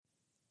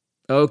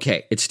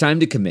Okay, it's time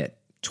to commit.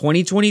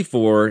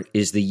 2024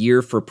 is the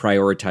year for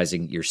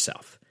prioritizing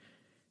yourself.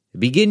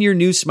 Begin your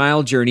new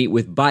smile journey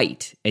with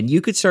Byte, and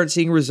you could start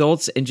seeing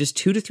results in just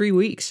 2 to 3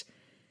 weeks.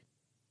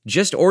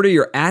 Just order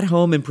your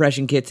at-home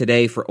impression kit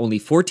today for only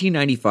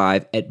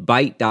 $14.95 at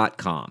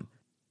Byte.com.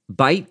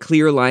 Byte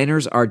clear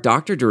liners are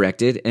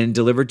doctor-directed and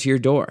delivered to your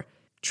door.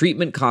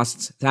 Treatment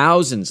costs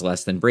thousands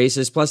less than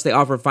braces, plus they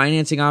offer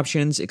financing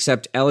options,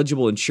 accept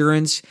eligible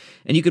insurance,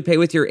 and you could pay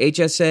with your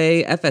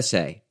HSA,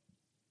 FSA.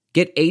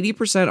 Get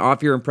 80%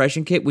 off your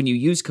impression kit when you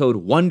use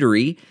code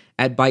WONDERY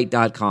at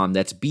Byte.com.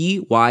 That's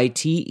BYTE.com.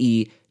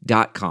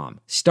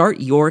 Start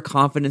your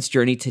confidence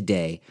journey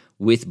today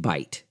with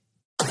Byte.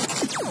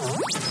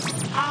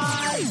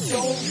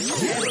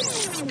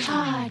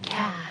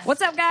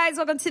 What's up, guys?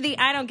 Welcome to the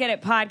I Don't Get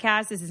It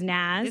podcast. This is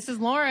Naz. This is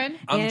Lauren.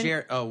 I'm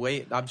Jarrett. Oh,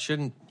 wait. I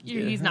shouldn't.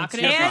 He's not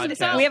going to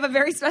And we have a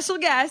very special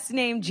guest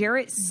named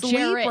Jarrett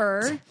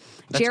Sleeper.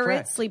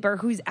 Jarrett Sleeper,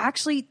 who's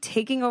actually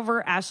taking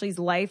over Ashley's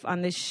life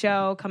on this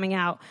show coming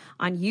out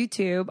on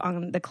YouTube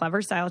on the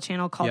Clever Style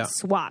channel called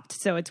Swapped.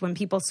 So it's when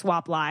people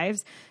swap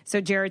lives. So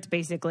Jarrett's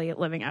basically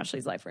living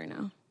Ashley's life right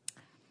now.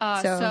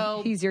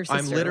 So he's your sister.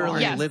 I'm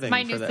literally living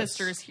my for new this.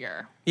 sister is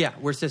here. Yeah,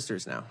 we're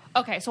sisters now.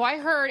 Okay, so I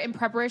heard in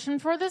preparation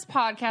for this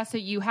podcast that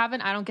you have an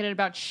I Don't Get It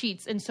about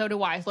sheets, and so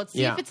do I. So let's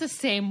see if it's the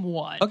same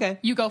one. Okay.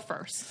 You go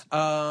first.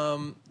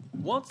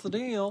 What's the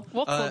deal?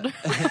 What's the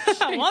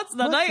What's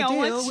the deal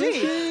with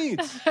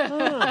sheets?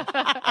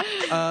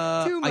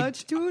 Too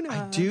much tuna.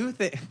 I do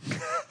think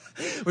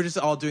we're just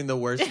all doing the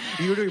worst.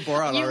 You were doing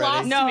Borat You already.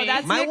 lost No, me.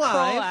 that's My Nick Kroll,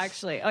 wife.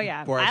 actually. Oh,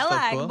 yeah. Borat's I so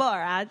like cool.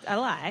 Borat. I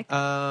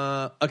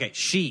like. Okay,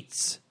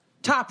 sheets.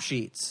 Top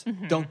sheets.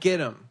 Don't get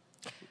them.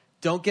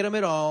 Don't get them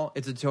at all.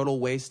 It's a total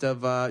waste of...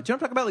 do you know what I'm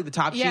talking about? Like the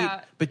top sheet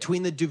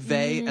between the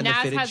duvet and the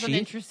Naz fitted has sheet? an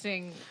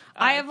interesting...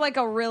 I have like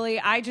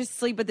I just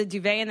sleep with the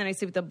duvet and then I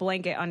sleep with the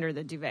blanket under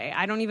the duvet.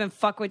 I don't even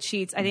fuck with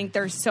sheets. I think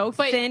they're so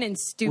thin and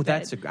stupid.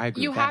 Well, I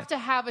agree You with have that. to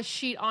have a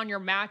sheet on your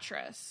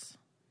mattress.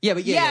 Yeah,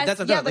 but that's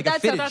what I'm talking about, like a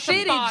fitted sheet.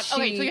 fitted sheet.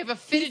 Okay, so you have a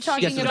fitted He's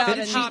talking sheet. Yes, you a have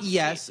fitted a top sheet,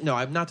 yes. No,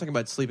 I'm not talking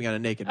about sleeping on a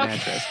naked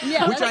mattress.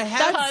 Yeah, which I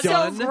have that's so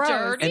done.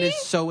 gross. And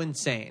it's so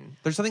insane.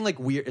 There's something like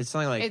weird. It's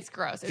something like... It's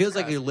gross. It's feels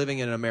like gross. you're living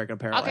in an American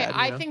Apparel Okay, ad,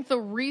 I think the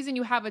reason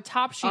you have a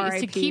top sheet is to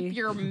R.I.P. keep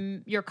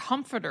your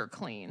comforter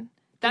clean.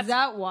 Is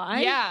that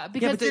why? Yeah, because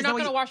but you're there's not no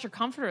going to way- wash your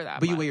comforter that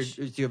But much.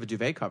 you have a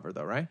duvet cover,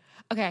 though, right?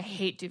 Okay, I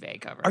hate duvet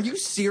covers. Are you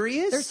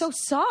serious? They're so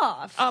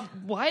soft.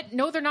 What?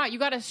 No, they're not. You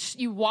got to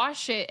you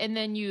wash it and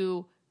then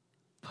you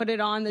Put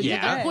it on the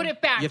Yeah. duvet. put it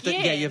back You have to,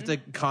 in. yeah, you have to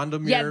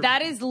condom Yeah, your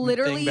that is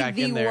literally thing back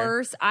the in there.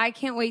 worst. I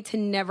can't wait to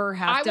never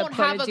have I to won't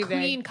put have a a duvet.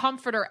 clean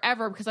comforter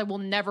ever because I will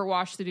never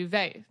wash the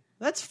duvet.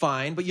 That's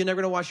fine, but you're never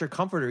going to wash your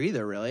comforter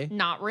either, really.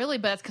 Not really,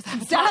 but that's because I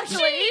have a top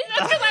Exactly. sheet.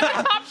 That's because I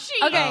have a top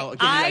sheet. Okay, Oh, okay,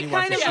 I you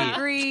wash kind of the sheet.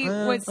 agree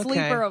with okay.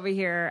 Sleeper over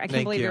here. I can't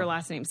Thank believe you. your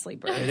last name's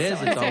Sleeper. It is.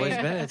 So It's always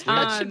been. It's weird.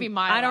 That should be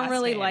my I don't last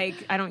really name.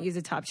 I don't use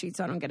a top sheet,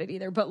 so I don't get it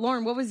either. But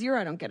Lauren, what was your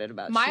I don't get it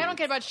about My sheets? I don't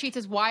get about sheets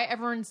is why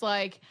everyone's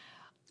like,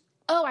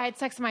 oh, I had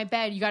sex in my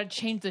bed. You got to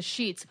change the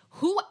sheets.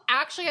 Who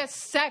actually has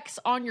sex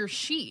on your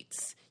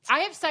sheets?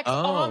 I have sex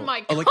on my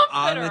comforter. like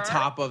on the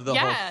top of the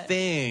Yeah. whole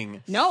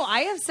thing. No,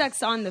 I have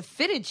sex on the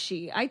fitted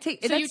sheet. So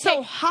you It's so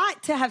take-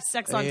 hot to have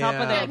sex on top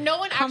of Yeah. the No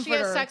one actually has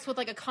comforter. sex with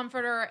like a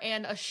comforter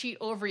and a sheet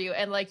over you,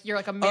 and like you're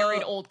like a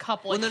married old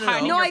couple. Like, well, no.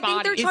 hiding No, your I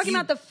think they're body. talking you-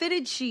 about the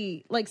fitted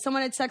sheet. Like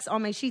someone had sex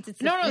on my sheets. It's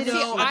the No, fitted see,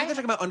 No, sheet. I think they're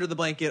talking about under the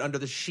blanket, under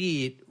the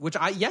sheet, which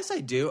I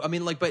do. I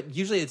mean, like, but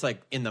usually it's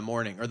like in the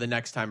morning or the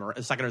next time or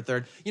a second or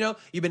third. You know,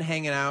 you've been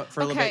hanging out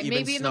for a little Okay, bit, you've been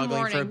maybe in the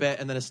snuggling for a morning. bit,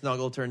 and then a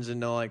snuggle turns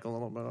into like a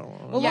little bit.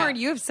 Well, Yeah. Lauren,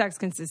 you have sex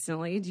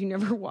consistently. Do you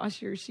never wash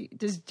your sheet?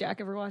 Does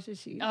Jack ever wash his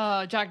sheet?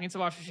 Jack needs to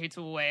wash his sheets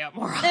way up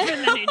more often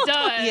than he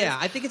does. Yeah,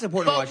 I think it's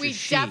important to But watch we your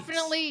sheets.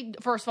 definitely,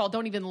 first of all,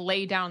 don't even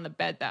lay down in the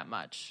bed that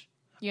much.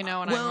 You know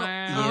what Well,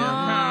 I mean?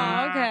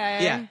 yeah. Oh,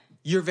 okay. Yeah,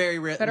 you're very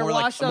Better more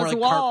wash like more those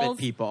like walls. carpet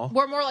people.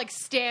 We're more like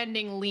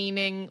standing,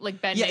 leaning,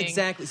 like bending. Yeah,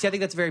 exactly. See, I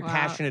think that's a very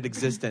passionate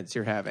existence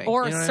you're having.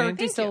 Or you know a what I Cirque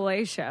mean? du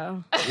Soleil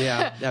show.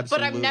 Yeah, absolutely.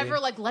 But I'm never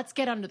like, let's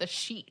get under the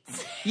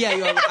sheets. Yeah,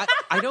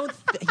 I don't.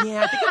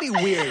 Yeah, I think it'd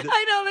be weird.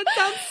 I know, that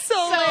sounds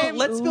so lame.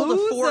 Let's build a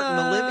fort in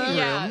the living room.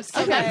 Yeah,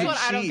 so Okay. that's what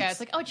I don't Sheets. get. It's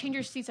like, oh, change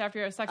your sheets after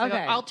you have sex. I go,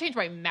 Okay. I'll change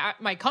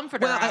my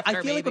comforter Well, after, I feel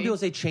like when maybe. people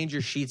say change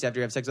your sheets after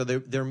you have sex, though,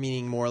 they're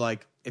meaning more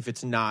like if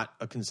it's not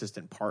a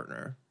consistent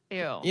partner. Ew.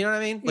 You know what I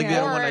mean? Like Yeah. you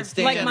have a Or one night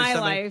stand Like or my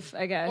something. life,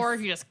 I guess. Or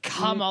if you just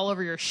come all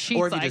over your sheets,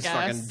 Or if you I just guess.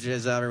 fucking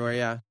jizz everywhere,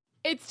 yeah.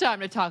 It's time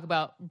to talk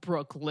about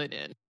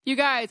Brooklinen. You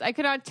guys, I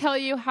cannot tell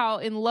you how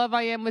in love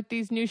I am with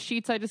these new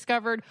sheets I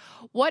discovered.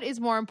 What is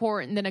more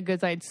important than a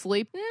good night's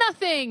sleep?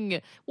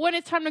 Nothing! When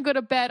it's time to go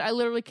to bed, I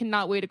literally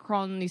cannot wait to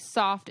crawl in these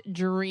soft,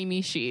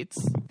 dreamy sheets.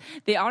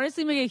 They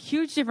honestly make a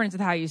huge difference with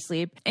how you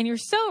sleep. And you're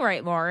so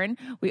right, Lauren.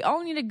 We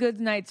all need a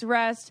good night's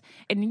rest.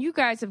 And you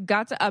guys have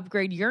got to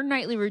upgrade your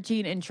nightly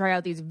routine and try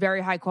out these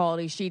very high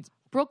quality sheets.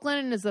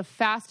 Brooklinen is the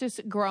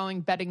fastest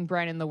growing bedding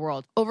brand in the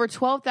world. Over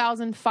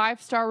 12,000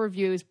 5-star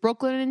reviews.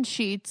 Brooklinen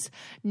Sheets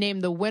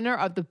named the winner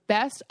of the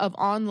best of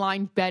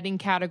online bedding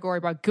category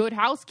by Good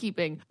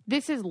Housekeeping.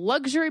 This is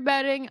luxury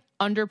bedding,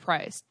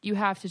 underpriced. You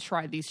have to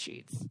try these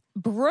sheets.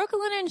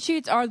 Brooklinen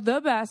sheets are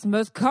the best,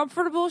 most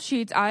comfortable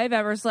sheets I've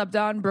ever slept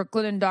on.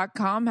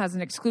 Brooklinen.com has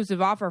an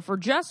exclusive offer for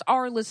just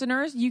our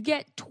listeners. You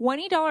get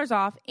 $20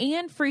 off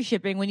and free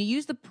shipping when you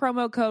use the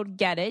promo code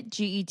GETIT,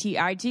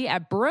 GETIT,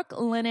 at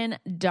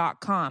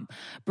brooklinen.com.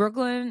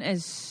 Brooklinen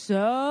is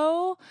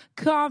so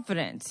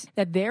confident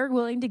that they're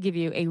willing to give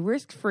you a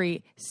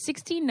risk-free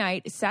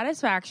 60-night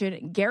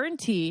satisfaction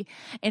guarantee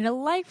and a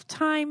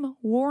lifetime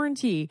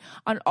warranty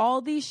on all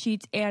these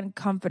sheets and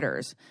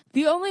comforters.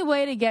 The only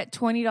way to get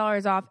 $20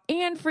 off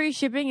and free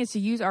shipping is to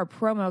use our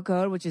promo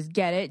code, which is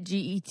GETIT,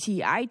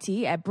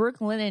 GETIT, at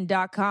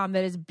brooklinen.com.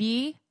 That is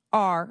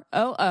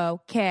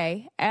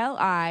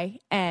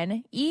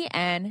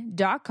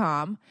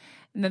BROOKLINEN.com.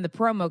 And then the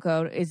promo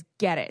code is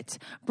GETIT.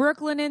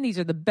 Brooklinen, these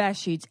are the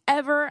best sheets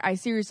ever. I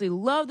seriously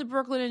love the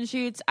Brooklinen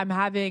sheets. I'm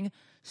having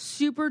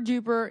super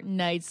duper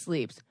night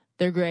sleeps.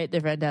 They're great.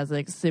 They're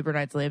fantastic. Super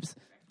night sleeps.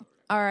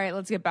 All right,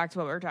 let's get back to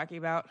what we were talking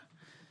about.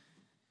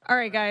 All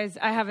right, guys,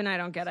 I have an I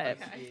don't get it.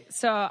 Okay.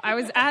 So I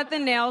was at the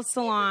nail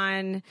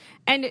salon,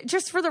 and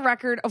just for the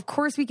record, of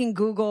course we can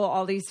Google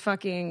all these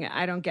fucking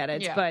I don't get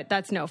it, but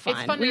that's no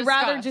fun. We'd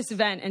rather just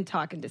vent and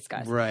talk and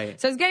discuss. Right.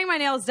 So I was getting my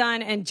nails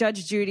done, and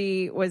Judge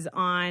Judy was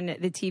on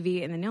the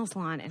TV in the nail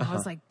salon, and I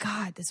was like,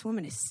 God, this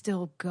woman is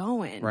still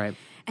going. Right.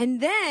 And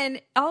then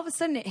all of a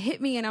sudden it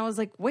hit me, and I was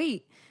like,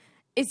 wait.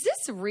 Is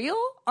this real?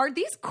 Are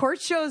these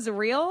court shows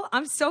real?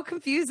 I'm so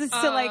confused as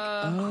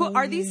to who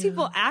are these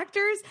people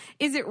actors?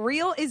 Is it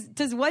real?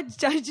 Does what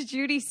Judge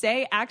Judy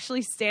say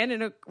actually stand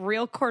in a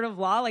real court of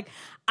law? Like,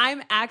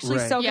 I'm actually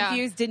so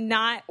confused. Did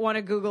not want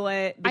to Google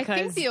it. I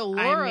think the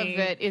allure of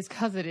it is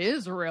because it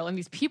is real, and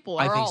these people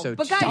are all. So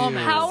but guys,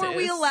 how are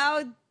we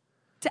allowed?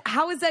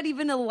 How is that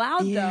even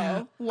allowed,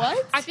 though?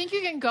 What? I think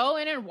you can go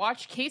in and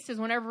watch cases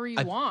whenever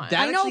you want.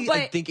 I know, but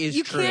I think is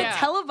you true. can't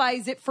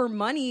televise it for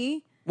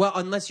money. Well,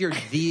 unless you're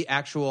the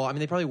actual, I mean,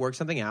 they probably work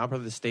something out.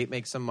 Probably the state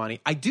makes some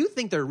money. I do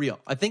think they're real.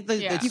 I think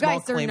it's you small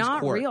guys, they're claims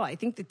not court. real. I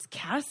think it's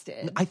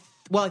casted. I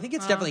think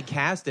it's definitely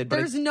casted. But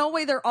there's no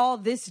way they're all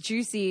this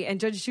juicy, and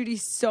Judge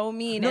Judy's so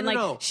mean,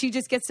 she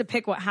just gets to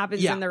pick what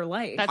happens in their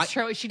life. That's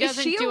true. She doesn't.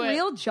 Is she do a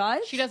real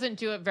judge? She doesn't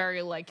do it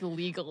very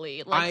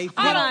legally. I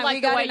don't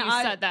like the way you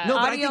said that. No,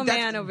 but audio I think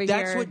man over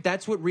here.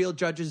 That's what real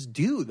judges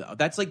do, though.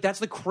 That's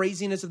the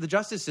craziness of the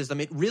justice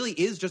system. It really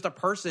is just a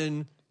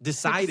person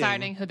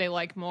deciding who they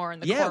like more in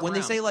the courtroom. When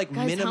they say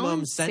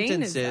minimum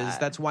sentences, that?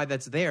 that's why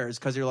that's there. Is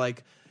because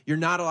you're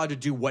not allowed to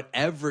do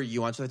whatever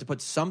you want, so they have to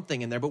put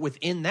something in there. But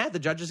within that, the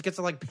judges get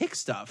to pick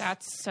stuff.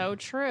 That's so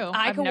true.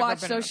 I could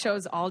watch those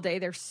shows all day.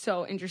 They're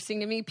so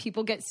interesting to me.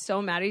 People get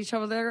so mad at each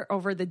other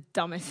over the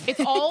dumbest things.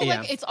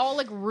 It's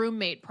all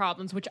roommate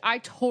problems, which I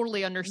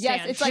totally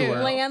understand. Yes, it's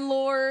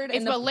landlord.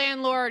 It's about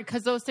landlord,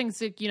 because those things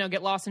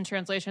get lost in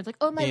translation. It's like,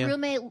 oh, my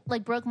roommate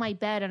broke my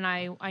bed, and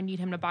I need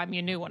him to buy me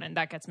a new one, and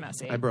that gets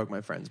messy. I broke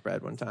my friend's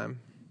bed one time.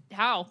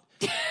 How?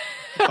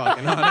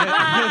 Fucking on it.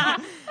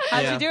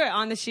 How'd you do it?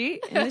 On the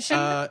sheet? In the sheet?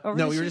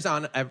 No, we were just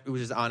on. It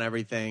was just on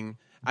everything.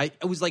 I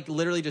was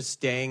literally just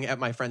staying at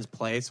my friend's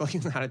place while he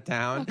was out of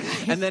town,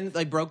 and then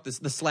broke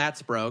the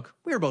slats broke.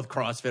 We were both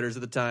CrossFitters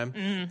at the time,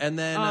 and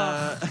then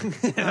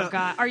oh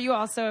God, are you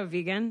also a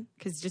vegan?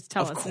 Because just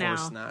tell us now. Of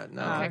course not.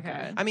 No. Okay,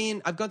 good. I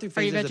mean, I've gone through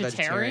phases of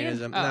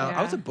vegetarianism.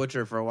 I was a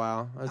butcher for a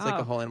while. I was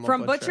a whole animal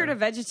from butcher to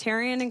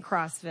vegetarian and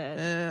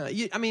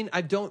CrossFit. I mean,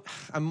 I don't.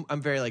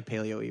 I'm very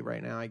paleo-y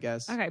right now, I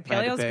guess. Okay,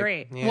 paleo's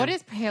great. Yeah. What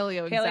is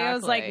paleo?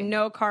 Paleo's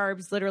no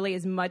carbs, literally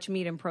as much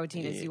meat and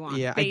protein as you want.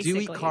 Yeah, basically,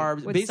 I do eat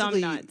carbs. With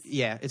basically, some nuts.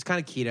 Yeah, it's kind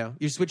of keto.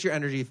 You switch your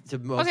energy to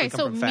mostly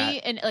come from fat.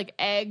 Meat and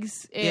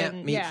eggs.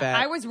 And meat, fat.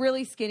 I was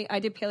really skinny. I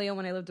did paleo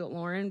when I lived with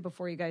Lauren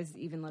before you guys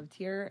even lived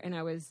here, and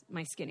I was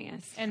my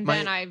skinniest. And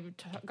then I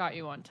got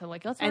you on to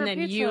let's order and then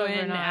pizza you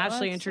and overnight.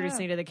 Ashley introduced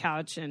me to the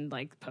couch and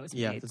Postmates.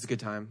 Yeah, that's a good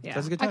time. Yeah.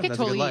 That's a good time. I could that's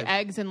totally a good eat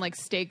eggs and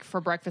steak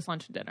for breakfast,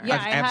 lunch, and dinner. Yeah,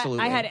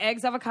 absolutely. I had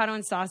eggs, avocado,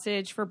 and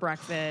sausage for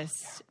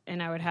breakfast,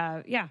 and I would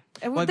have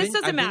Well, this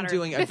doesn't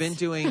matter. I've been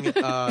doing. This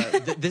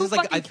is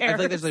I feel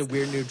like there's a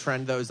weird new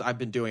trend though. I've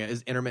been doing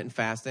is intermittent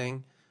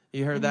fasting.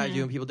 You heard that?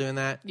 You people doing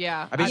that?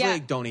 Yeah. I basically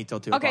don't eat till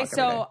 2 o'clock. Okay,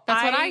 so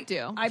that's what I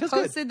do. I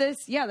posted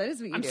this. Yeah, that is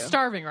what you do. I'm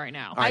starving right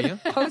now. Are you?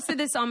 I posted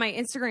this on my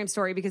Instagram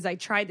story because I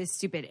tried this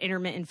stupid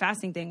intermittent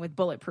fasting thing with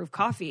bulletproof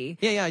coffee.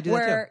 Yeah, I do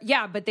that too.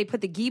 Yeah, but they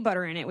put the ghee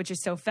butter in it, which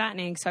is so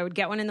fattening. So I would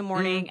get one in the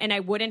morning, and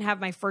I wouldn't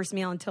have my first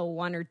meal until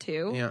 1 or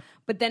 2. Yeah.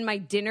 But then my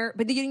dinner,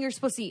 you're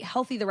supposed to eat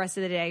healthy the rest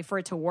of the day for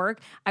it to work.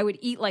 I would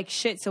eat like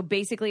shit. So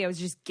basically, I was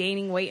just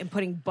gaining weight and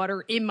putting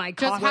butter in my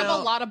coffee. Just have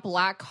a lot of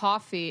black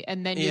coffee,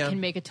 and then you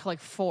can make it to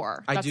 4.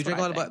 I do drink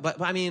a lot of black,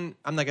 but I mean,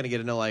 I'm not going to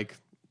get into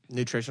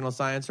nutritional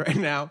science right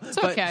now. It's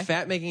okay.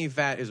 But making you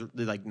fat is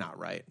not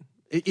right.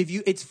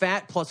 It's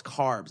fat plus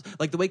carbs.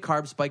 Like the way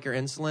carbs spike your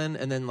insulin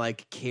and then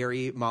like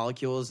carry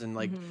molecules and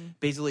like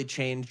basically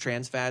change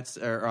trans fats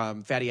or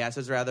fatty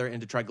acids rather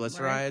into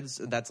triglycerides.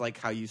 Right. That's like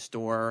how you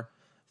store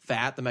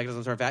fat, the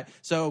mechanisms are fat.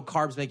 So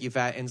carbs make you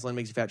fat, insulin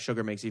makes you fat,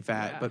 sugar makes you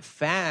fat, but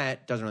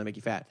fat doesn't really make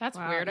you fat. That's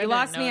weird. You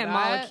lost me at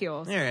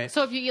molecules. All right.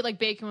 So if you eat like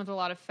bacon with a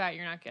lot of fat,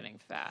 you're not getting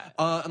fat.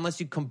 Unless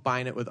you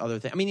combine it with other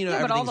things. I mean,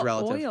 everything's but all the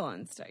relative. oil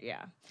and stuff,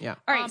 yeah. Yeah.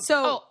 All right,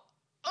 so...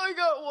 I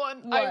got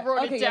one. What? I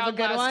wrote it down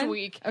last one?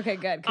 week. Okay,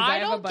 good. I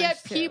have a don't bunch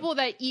get too. people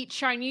that eat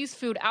Chinese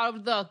food out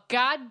of the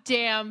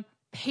goddamn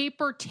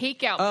paper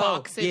takeout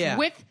boxes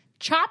with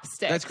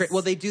chopsticks. That's great.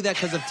 Well, they do that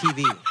because of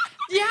TV.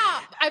 Yeah,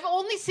 I've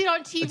only seen it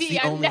on TV.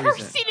 I've only never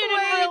reason. seen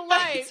it in real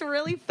life. It's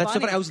really funny. That's so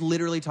funny. I was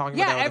literally talking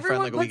about that with a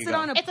friend like a week ago.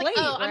 Everyone puts it on a It's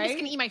plate, like, right? I'm just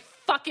going to eat my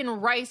fucking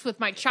rice with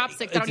my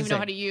chopsticks I don't even know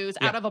how to use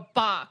out of a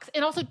box.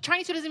 And also,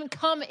 Chinese food doesn't even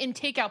come in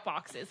takeout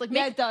boxes. Like,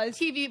 make it does.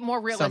 TV more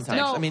realistic.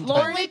 Sometimes. No, I mean,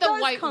 only the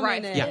does white come rice.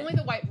 in it. Yeah. Only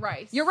the white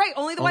rice. You're right.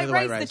 Only the white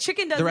rice. rice. The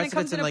chicken doesn't. The rest It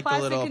comes of it's in a like the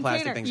plastic little container.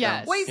 plastic things.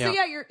 Yes. Wait,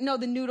 so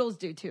the noodles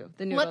do too.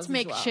 The noodles. Let's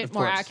make as well. shit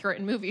more course. accurate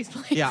in movies,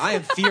 please. Yeah, I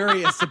am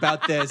furious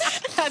about this.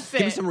 That's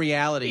Give me it. some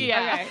reality.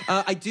 Yeah.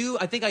 Okay.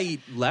 I think I eat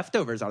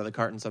leftovers out of the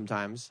carton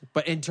sometimes.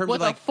 But in terms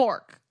With of like... a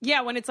fork.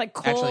 Yeah, when it's like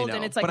cold Actually, no.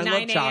 and it's like But I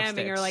love 9 a.m. and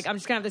you're chopsticks. like, I'm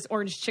just gonna have this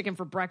orange chicken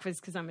for breakfast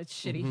because I'm a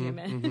shitty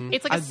human.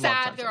 It's like I a love sad,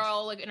 chopsticks. they're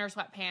all like in our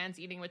sweatpants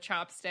eating with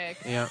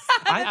chopsticks. Yeah,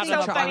 I think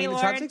so funny, the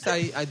Lauren.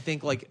 chopsticks. I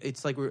think like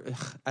it's like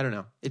I don't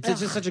know. It's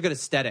just such a good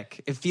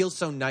aesthetic. It feels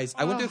so nice.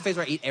 I went through a phase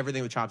where I eat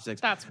everything with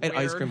chopsticks. That's I had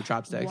ice weird. cream with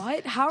chopsticks.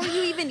 What? How are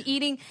you even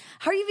eating?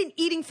 How are you even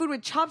eating food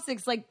with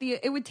chopsticks? Like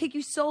it would take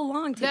you so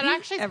long to That eat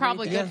actually is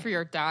probably everything. good for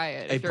your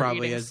diet. If It you're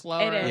probably eating is.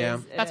 slower. It is. Yeah.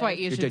 That's why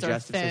Your Asians are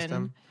digestive thin.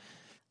 system.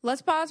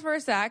 Let's pause for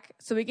a sec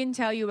so we can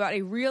tell you about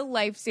a real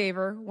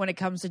lifesaver when it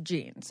comes to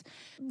jeans.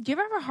 Do you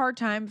ever have a hard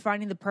time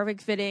finding the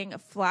perfect fitting,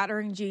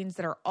 flattering jeans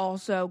that are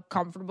also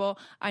comfortable?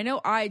 I know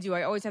I do.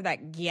 I always have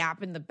that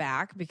gap in the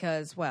back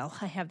because, well,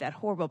 I have that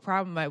horrible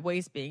problem of my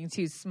waist being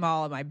too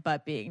small and my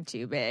butt being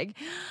too big.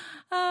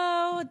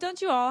 Oh,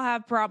 don't you all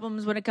have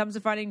problems when it comes to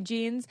finding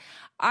jeans?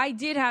 I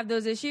did have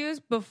those issues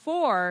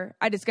before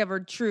I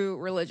discovered True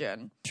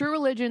Religion. True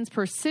Religion's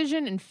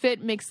precision and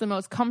fit makes the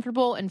most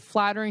comfortable and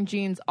flattering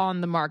jeans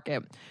on the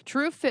market.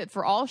 True Fit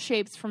for all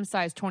shapes from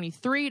size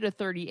 23 to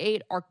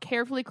 38 are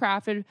carefully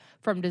crafted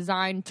from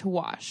design to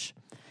wash.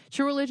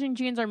 True Religion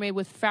jeans are made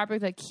with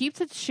fabric that keeps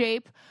its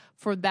shape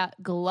for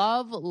that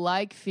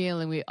glove-like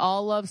feeling. We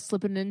all love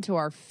slipping into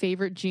our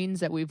favorite jeans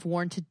that we've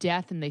worn to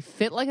death, and they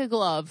fit like a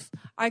glove.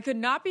 I could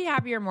not be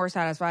happier or more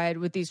satisfied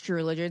with these True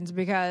Religions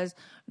because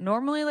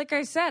normally, like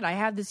I said, I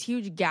have this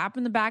huge gap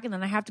in the back and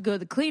then I have to go to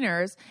the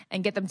cleaners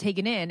and get them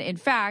taken in. In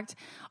fact,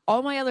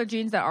 all my other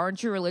jeans that aren't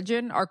True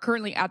Religion are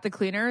currently at the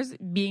cleaners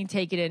being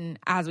taken in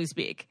as we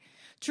speak.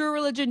 True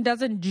Religion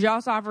doesn't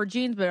just offer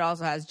jeans, but it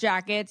also has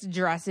jackets,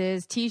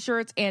 dresses,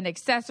 t-shirts, and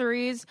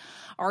accessories.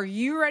 Are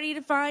you ready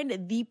to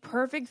find the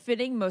perfect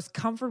fitting, most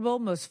comfortable,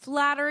 most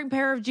flattering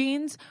pair of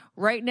jeans?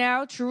 Right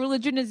now, True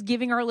Religion is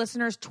giving our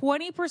listeners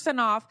 20%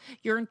 off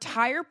your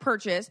entire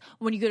purchase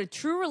when you go to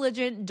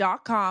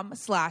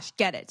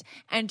truereligion.com/getit.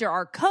 Enter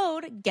our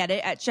code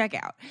GETIT at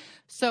checkout.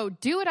 So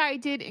do what I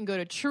did and go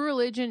to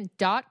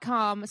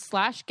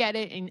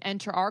truereligion.com/getit and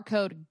enter our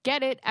code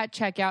GETIT at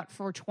checkout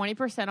for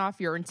 20% off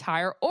your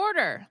entire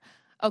order.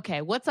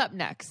 Okay, what's up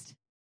next?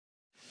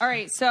 All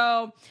right,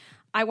 so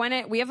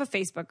we have a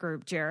Facebook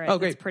group, Jarrett. Oh,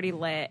 great. It's pretty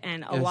lit,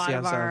 and a Yeah, lot yeah,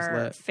 of sounds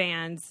our lit.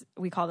 fans,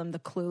 we call them the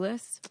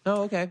Clueless.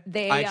 Oh, okay.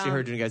 They, I actually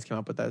heard you guys came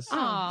up with this.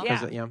 Aw. Yeah.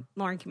 'Cause, yeah.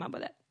 Lauren came up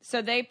with it.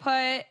 So they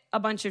put a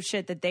bunch of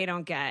shit that they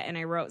don't get, and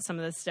I wrote some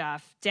of the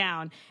stuff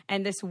down.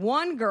 And this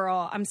one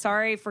girl, I'm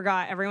sorry, I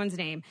forgot everyone's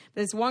name.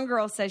 This one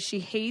girl says she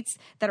hates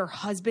that her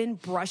husband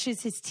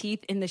brushes his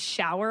teeth in the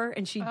shower,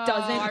 and she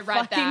doesn't I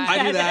read fucking that. I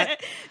get knew that.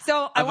 it.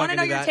 So I want to fucking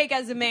know knew your that. take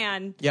as a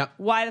man. Yep.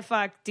 Why the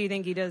fuck do you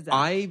think he does that?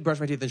 I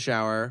brush my teeth in the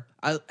shower.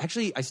 I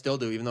still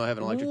do, even though I have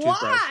an electric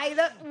toothbrush.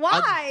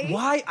 Why?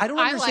 Why? I don't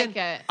I understand. like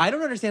it. I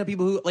don't understand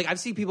people who I've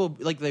seen people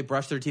like they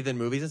brush their teeth in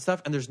movies and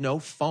stuff, and there's no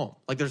foam.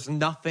 Like there's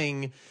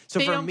nothing. So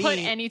They for don't me, put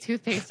any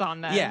toothpaste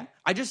on them. yeah,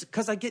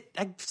 because I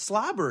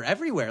slobber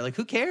everywhere. Like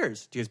who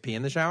cares? Do you guys pee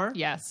in the shower?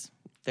 Yes.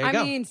 There you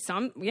go. I mean,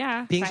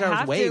 yeah. Peeing if I shower's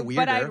have way to,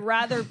 weirder. But I'd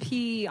rather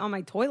pee on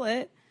my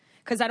toilet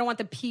because I don't want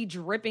the pee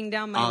dripping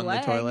down my on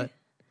leg. the toilet.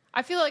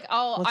 I feel like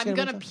I'm gonna going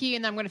to look up? pee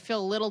and I'm going to feel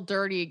a little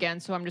dirty again,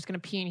 so I'm just going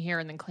to pee in here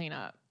and then clean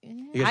up.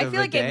 You guys I have a feel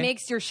like bidet? it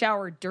makes your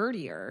shower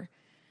dirtier.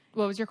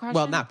 What was your question?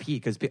 Well, not pee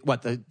because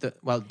what I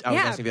was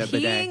asking if you have a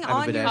bidet. peeing I have a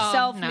on bidet.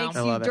 yourself Oh, no. makes I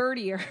you love it.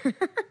 dirtier.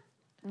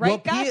 Well,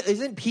 Right, guys?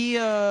 isn't pee?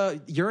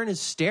 Urine is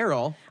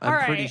sterile.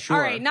 I'm pretty sure.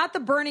 All right, not the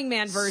Burning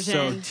Man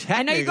version. So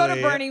I know you go to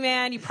technically, Burning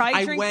Man. You probably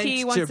I drink went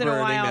pee to once in a Burning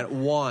while.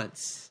 Man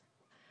once.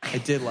 I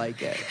did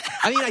like it.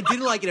 I mean, I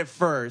didn't like it at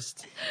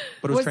first,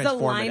 but it was Was the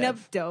transformative. lineup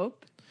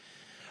dope?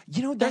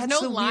 You know, There's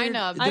that's no the weird-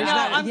 lineup. I know,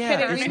 I'm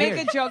kidding. it's We make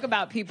weird. a joke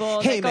about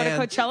people Hey, that go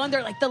man. to Coachella and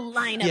they're like, the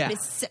lineup Yeah.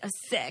 is so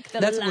sick. The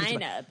That's what's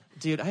lineup.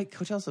 Dude,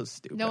 Coachella's so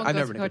stupid. No one I've goes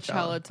never to been to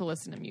Coachella to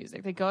listen to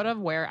music. They go to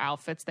wear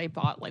outfits they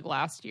bought like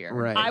last year.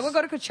 Right. I would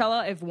go to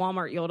Coachella if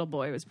Walmart Yodel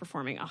Boy was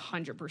performing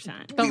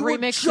 100%. The We were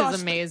remix just-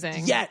 is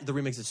amazing. Yeah, the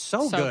remix is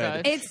so So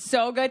good. good. It's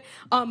so good.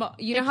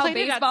 You know how played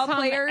it at baseball some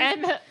players...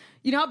 end-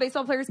 You know how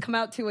baseball players come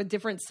out to a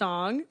different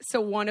song? So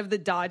one of the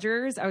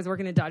Dodgers, I was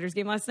working a Dodgers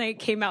game last night,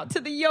 came out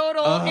to the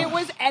yodel. It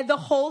was, and the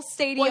whole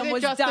stadium Was it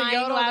was just the dying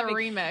yodel or the laughing.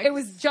 remix? It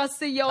was just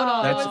the yodel.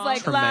 It That's was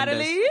like,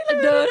 tremendous.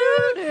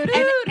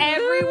 and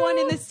everyone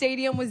in the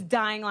stadium was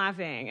dying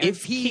laughing. It If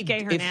was he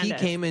Kike Hernandez.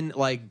 came and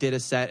like did a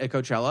set at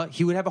Coachella,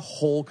 he would have a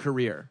whole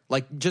career.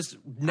 Like just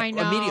I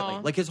know. immediately.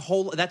 Like his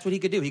whole that's what he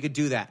could do. He could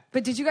do that.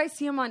 But did you guys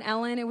see him on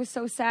Ellen? It was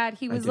so sad.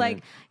 He was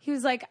like,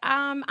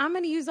 I'm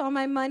going to use all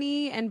my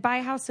money and buy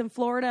a house in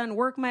Florida and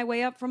work my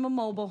way up from a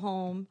mobile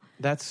home.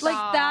 That's Like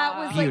that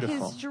was Beautiful.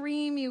 like his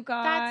dream, you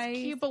guys. That's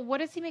cute, but what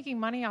is he making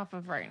money off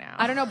of right now?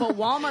 I don't know, but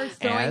Walmart's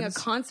throwing a Ads?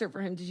 concert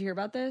for him. Did you hear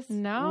about this?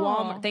 No.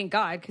 Walmart, thank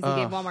God, because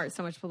he gave Walmart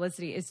so much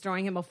publicity, is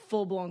throwing him a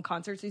full-blown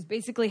concert. So he's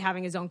basically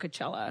having his own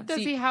Coachella. Does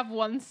So he have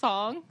one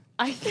song?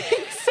 I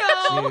think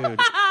so. Dude,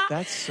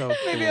 that's so cool.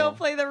 Maybe he'll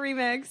play the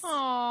remix.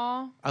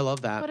 Aw. I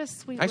love that. What a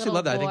sweet I actually little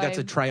love that. I think boy. that's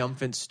a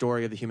triumphant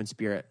story of the human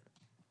spirit.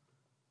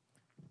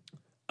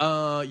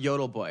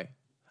 Yodel Boy.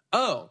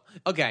 Oh,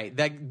 okay.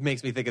 That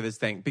makes me think of this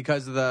thing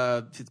because of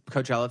the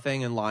Coachella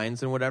thing and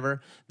lines and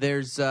whatever.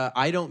 There's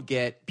I don't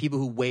get people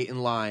who wait in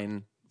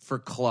line for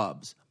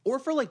clubs or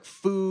for like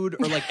food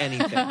or like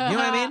anything. You know what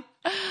I mean?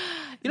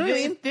 You know what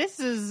I mean? This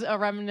is a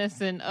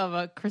reminiscent of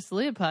a Chris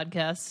Leah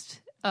podcast.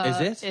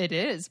 Is it? It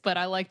is, but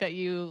I like that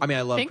you. I mean,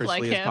 I love think Chris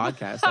like Leah's him.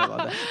 podcast. I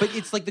love that. But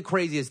it's like the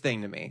craziest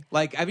thing to me.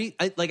 Like, I mean,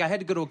 I had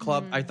to go to a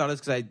club. I thought it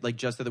was because I like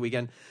just at the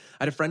weekend.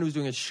 I had a friend who was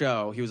doing a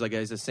show. He was like,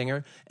 he's a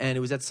singer, and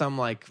it was at some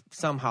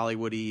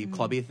Hollywoody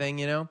clubby thing,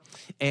 you know.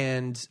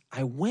 And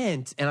I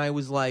went, and I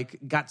was like,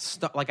 got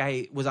stuck. Like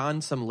I was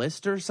on some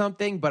list or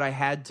something, but I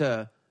had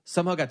to.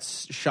 Somehow got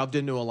shoved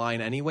into a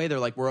line anyway. They're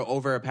like, we're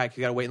over a pack.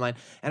 You got to wait in line.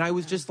 And I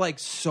was just like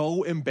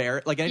so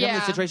embarrassed. Like anytime in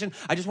this Yeah. situation,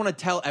 I just want to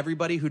tell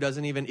everybody who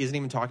isn't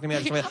even talking to me. I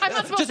just want I'm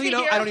not supposed just so to you be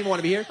know, here. I don't even want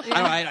to be here.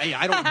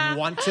 I don't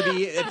want to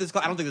be at this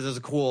class. I don't think this is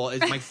cool.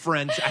 It's my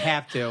French. I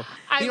have to.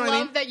 I You know love what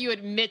I mean? that you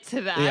admit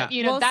to that. Yeah.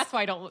 You know, Well, that's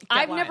why I don't. Get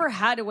I've why. never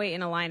had to wait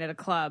in a line at a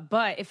club,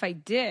 but if I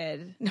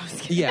did, no, I was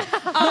kidding. Yeah.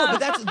 No,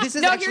 but this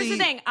is No, actually. here's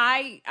the thing.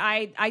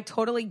 I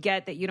totally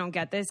get that you don't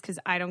get this because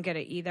I don't get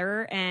it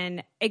either.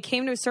 And it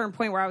came to a certain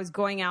point where I was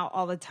going out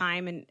all the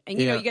time, and you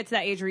know, Yeah. you get to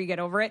that age where you get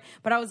over it.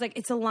 But I was like,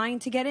 it's a line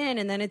to get in,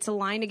 and then it's a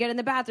line to get in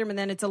the bathroom, and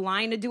then it's a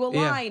line to do a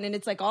Yeah. line, and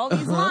it's like all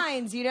these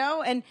lines, you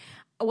know. And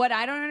what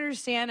I don't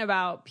understand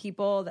about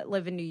people that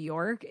live in New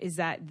York is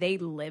that they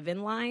live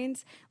in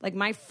lines. Like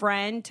my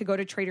friend to go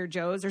to Trader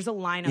Joe's, there's a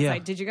line outside. Yeah.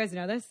 Did you guys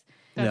know this?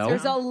 No.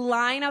 There's a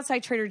line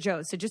outside Trader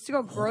Joe's. So just to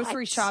go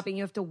grocery shopping,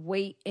 you have to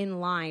wait in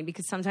line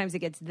because sometimes it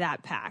gets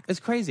that packed. It's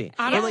crazy.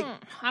 I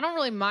Or, don't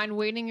really mind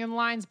waiting in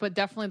lines, but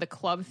definitely the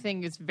club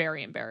thing is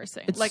very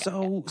embarrassing. It's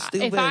so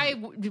stupid. If I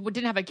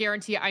didn't have a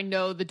guarantee, I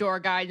know the door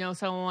guy, know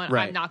someone,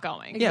 Right. I'm not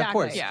going. Yeah, of Exactly.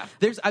 course. Yeah.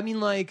 There's, I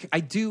mean, like, I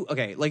do,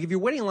 okay, like, if you're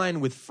waiting in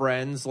line with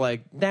friends,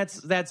 like,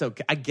 that's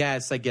okay. I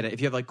guess I get it. If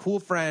you have, like, cool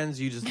friends,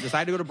 you just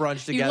decide to go to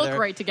brunch You together. look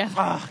great together.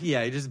 Oh,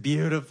 yeah, you're just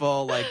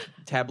beautiful, like,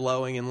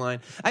 tableauing in line.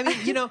 I mean,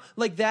 you know,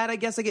 like, that, I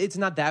guess, like, it's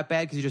not that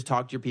bad because you just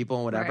talk to your people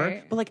and whatever.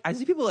 Right. But, like, I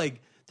see people,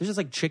 like, there's this,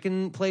 like,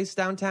 chicken place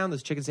downtown,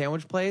 this chicken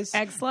sandwich place.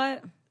 Egg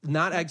slut?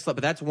 Not egg slut,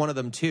 but that's one of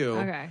them, too.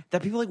 Okay.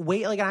 That people, like,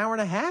 wait, like, an hour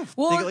and a half.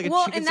 Well, They get, like, a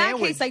chicken in that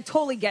sandwich. case, I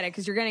totally get it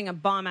because you're getting a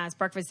bomb-ass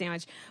breakfast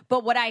sandwich.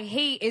 But what I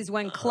hate is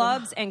when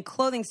clubs and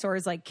clothing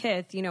stores like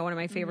Kith, you know, one of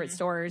my favorite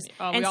stores,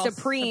 Oh, we and all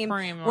Supreme,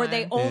 Supreme where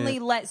they line. only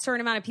let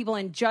certain amount of people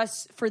in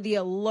just for the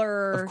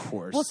allure. Of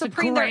course. Well, It's a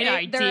Supreme, great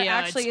there idea.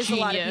 actually It's is a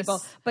lot of genius.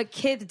 people. But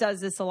Kith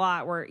does this a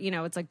lot where, you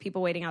know, it's like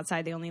people waiting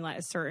outside, they only let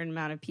a certain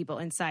amount of people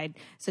inside.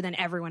 So then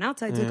everyone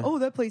outside's like, oh,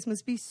 that place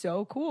must be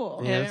so cool.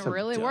 Yeah, And that's it so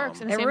really dumb.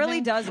 works. And It same really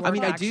thing- does work, I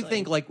mean, I actually. do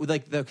think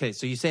okay,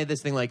 so you say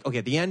this thing like, okay,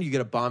 at the end you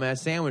get a bomb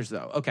ass sandwich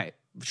though. Okay,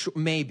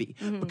 maybe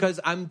because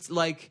I'm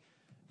like,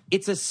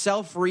 it's a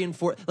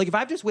self-reinforce. Like if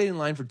I've just waited in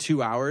line for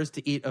 2 hours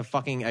to eat a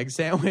fucking egg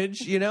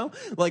sandwich, you know,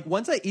 like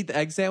once I eat the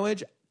egg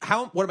sandwich. What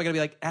am I going to be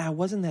like?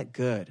 Wasn't that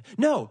good?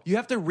 No, you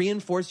have to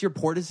reinforce your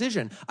poor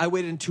decision. I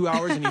waited in 2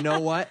 hours, and you know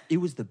what? It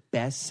was the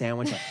best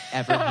sandwich I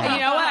ever had. You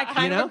know what? I kind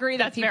You of know? agree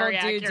that That's people very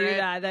do accurate.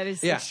 that. That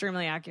is Yeah.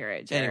 extremely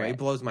accurate. Jarrett. Anyway, it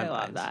blows my I mind.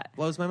 love that.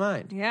 Blows my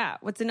mind. Yeah.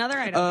 What's another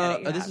item? that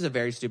you This have? is a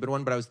very stupid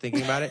one, but I was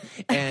thinking about it,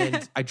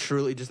 and I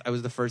truly I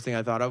was the first thing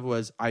I thought of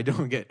was I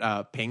don't get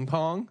ping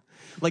pong.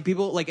 Like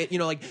people, like you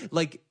know,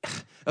 like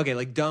okay,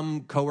 like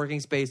dumb co-working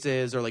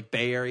spaces or like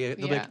Bay Area.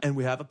 They'll be Yeah. like, and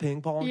we have a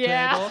ping pong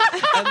Yeah. table.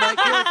 And like,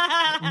 you're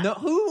like, no,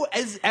 who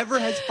ever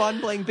has fun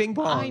playing ping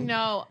pong? I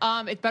know.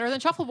 It's better than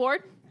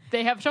shuffleboard.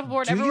 They have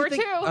shuffleboard Do you everywhere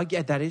think- too.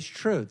 yeah, that is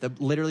true.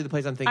 Literally the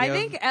place I'm thinking I of.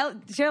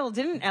 think Jill,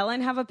 didn't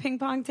Ellen have a ping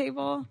pong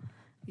table?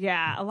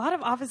 Yeah, a lot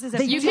of offices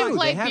have You ping can pong.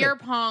 play They have beer it.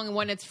 pong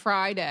when it's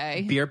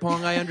Friday. Beer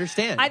pong, I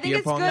understand. I think Beer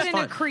it's pong good is in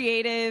fun. a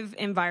creative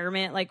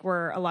environment, like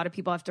where a lot of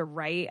people have to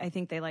write. I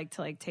think they like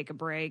to like take a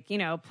break,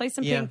 play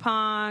some ping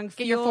pong,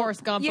 Get your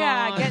Forrest Gump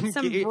on. get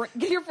some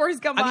get your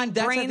Forrest Gump on,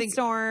 that's, I think,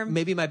 brainstorm.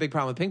 maybe my big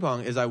problem with ping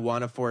pong is I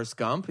want a Forrest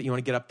Gump. You want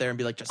to get up there and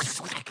be like, just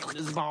smack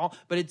this ball.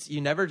 But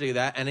you never do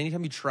that. And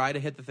anytime you try to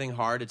hit the thing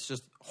hard, it's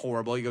just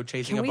horrible. You go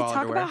chasing Can a we ball talk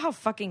everywhere. about how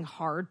fucking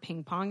hard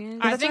ping pong is?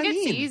 I that's think what I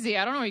it's mean. easy.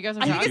 I don't know what you guys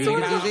are I think talking it's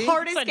one of about. the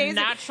hardest It's a games.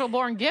 natural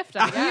born gift,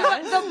 I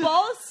guess. The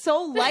ball is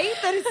so light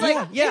that it's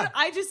like, Yeah. dude,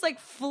 I just like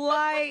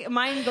fly.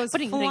 Mine goes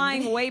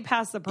flying way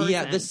past the person.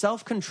 Yeah, the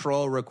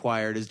self-control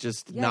required is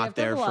just not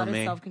there for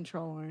me.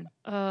 Self-control, Lauren.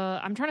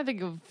 I'm trying to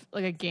think of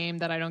like a game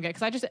that I don't get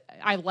because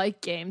I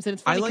like games, and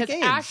it's funny I like because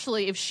games.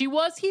 Ashley, if she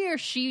was here,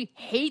 she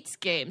hates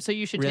games, so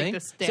you should Really? take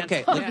this stance.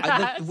 Okay, on look,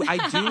 that.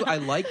 I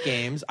like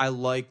games. I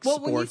like Well,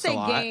 sports when you say a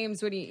lot.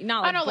 games, what do you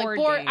not I like know, board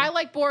like board. games? I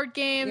like board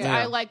games. Yeah.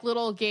 I like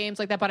little games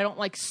like that, but I don't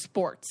like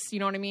sports. You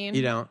know what I mean?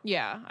 You don't?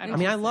 Yeah. I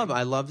mean, I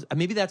love.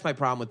 Maybe that's my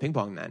problem with ping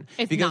pong then,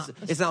 It's because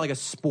not. it's not like a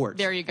sport.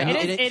 There you go. And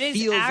It it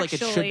feels like it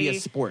should be a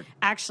sport.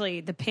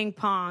 Actually, the ping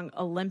pong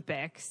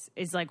Olympics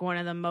is like one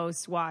of the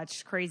most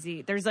watched.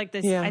 Crazy. There's like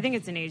this. Yeah. I think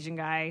it's an Asian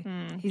guy.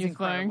 He's you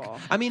incredible.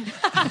 I mean,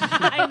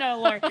 I know,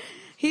 Lauren.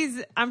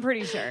 I'm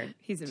pretty sure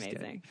he's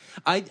amazing.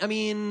 I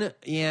mean,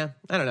 yeah,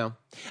 I don't know.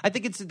 I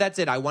think that's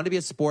it. I want to be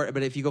a sport,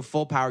 but if you go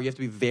full power, you have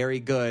to be very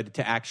good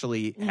to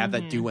actually have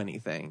that do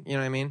anything. You know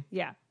what I mean?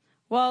 Yeah.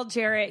 Well,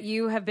 Jarrett,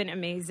 you have been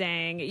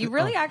amazing. You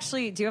really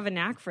actually do have a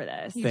knack for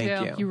this.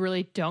 Thank you. You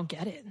really don't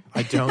get it.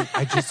 I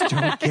just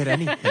don't get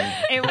anything.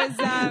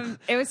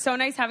 It was so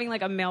nice having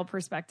like a male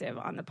perspective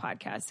on the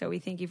podcast. So we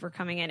thank you for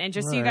coming in. And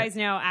just so you guys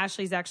know,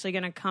 Ashley's actually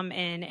going to come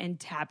in and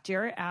tap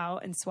Jarrett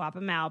out and swap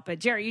him out. But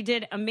Jarrett, you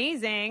did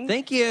amazing.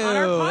 Thank you. On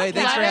our podcast. Hey,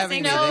 thanks for Let us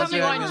having me. know Thanks if for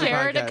you having want me on the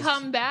Jarrett to podcast.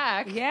 come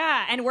back.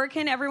 Yeah. And where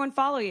can everyone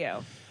follow you?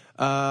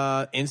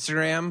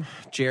 Instagram,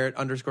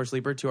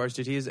 Jarrett_sleeper, 2 R's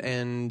 2 T's,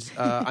 and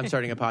I'm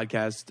starting a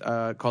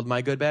podcast called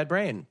My Good Bad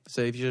Brain.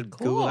 So if you should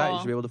Google that, you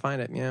should be able to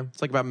find it. Yeah,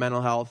 it's like about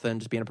mental health and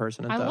just being a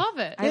person and I stuff. love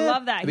it. I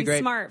love that. it'd be He's great.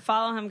 smart.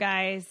 Follow him,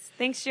 guys.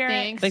 Thanks,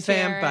 Jarrett. Thanks,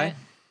 fam. Jarrett. Bye.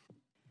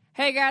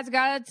 Hey guys,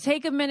 gotta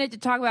take a minute to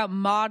talk about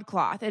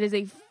ModCloth. It is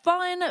a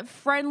fun,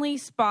 friendly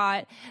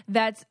spot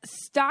that's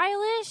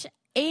stylish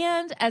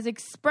and as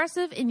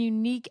expressive and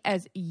unique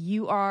as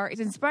you are. It's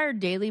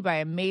inspired daily by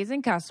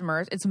amazing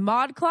customers. It's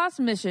ModCloth's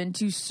mission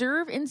to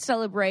serve and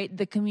celebrate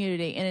the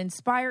community and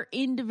inspire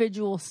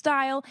individual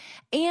style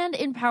and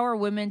empower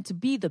women to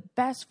be the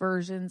best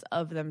versions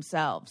of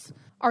themselves.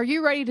 Are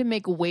you ready to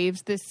make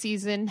waves this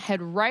season?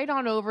 Head right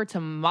on over to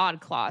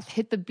ModCloth.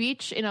 Hit the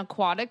beach in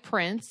aquatic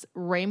prints,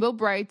 rainbow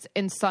brights,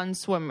 and sun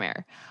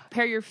swimwear.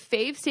 Pair your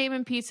fave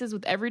statement pieces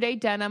with everyday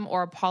denim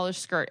or a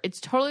polished skirt.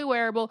 It's totally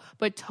wearable,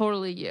 but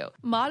totally you.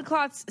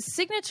 ModCloth's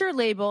signature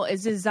label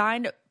is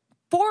designed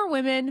for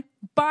women,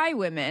 by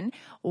women.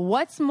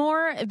 What's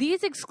more,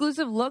 these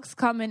exclusive looks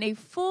come in a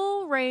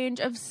full range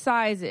of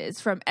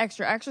sizes from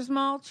extra, extra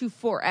small to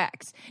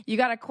 4X. You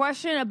got a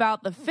question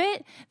about the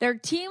fit? Their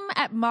team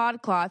at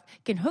ModCloth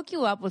can hook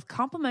you up with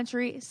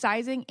complimentary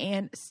sizing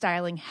and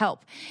styling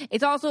help.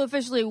 It's also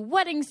officially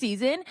wedding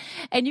season,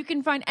 and you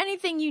can find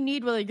anything you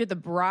need, whether you're the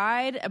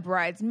bride, a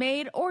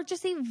bridesmaid, or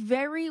just a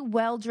very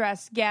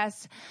well-dressed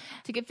guest.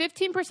 To get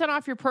 15%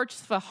 off your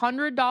purchase of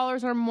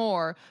 $100 or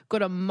more, go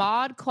to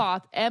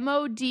ModCloth,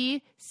 ModCloth.com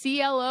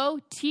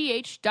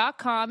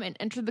and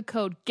enter the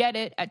code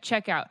GETIT at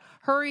checkout.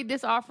 Hurry,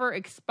 this offer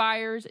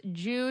expires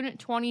June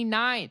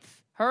 29th.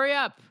 Hurry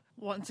up.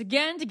 Once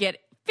again, to get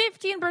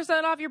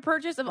 15% off your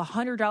purchase of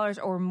 $100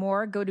 or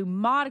more, go to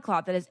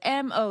ModCloth, that is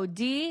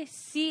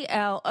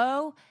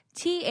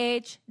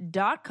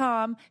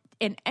ModCloth.com,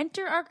 and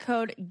enter our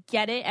code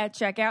GETIT at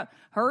checkout.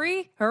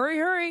 Hurry, hurry,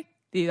 hurry.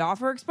 The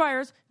offer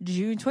expires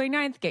June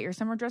 29th. Get your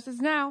summer dresses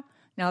now.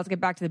 Now let's get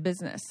back to the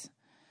business.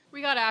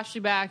 We got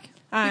Ashley back.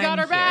 We I'm got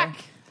her here. back.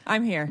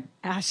 I'm here.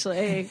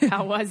 Ashley,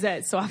 how was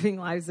it swapping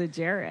lives with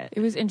Jarrett? It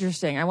was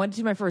interesting. I went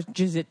to my first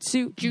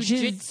Jiu-Jitsu class.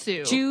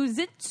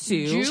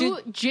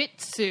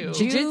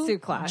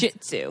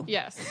 Jiu-Jitsu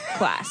Yes.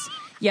 class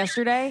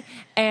yesterday,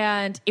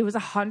 and it was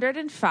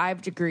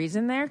 105 degrees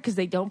in there because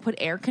they don't put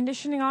air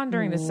conditioning on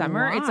during the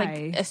summer. It's like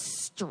Why? a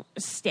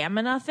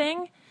stamina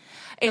thing.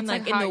 It's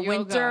like like in hot the yoga.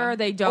 winter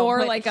they don't Or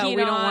put like heat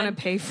we don't on. want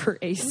to pay for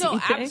AC. No,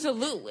 thing?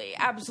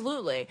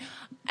 absolutely.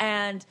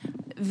 And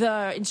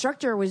the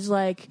instructor was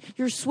like,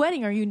 "You're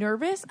sweating. Are you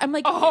nervous?" I'm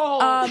like,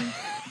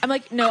 I'm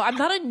like, "No, I'm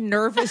not a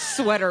nervous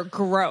sweater.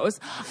 Gross.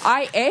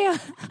 I am.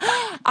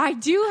 I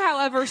do,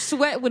 however,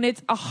 sweat when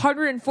it's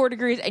 104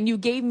 degrees and you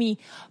gave me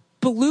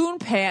balloon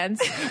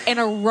pants and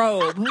a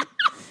robe,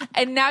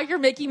 and now you're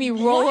making me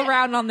roll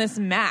around on this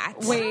mat."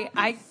 Wait,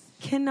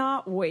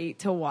 cannot wait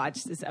to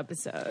watch this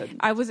episode.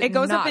 It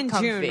goes up not in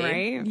comfy. June,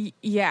 right?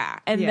 Yeah.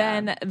 And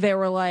then they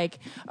were like,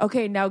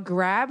 okay, now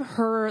grab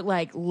her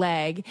like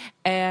leg,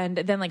 and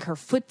then like her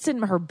foot's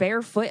in her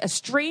bare foot. A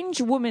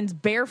strange woman's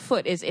bare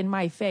foot is in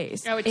my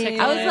face. I would tickle.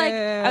 I was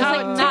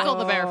like, tickle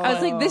the barefoot. I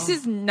was like, this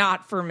is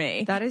not for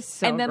me. That is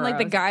so And then like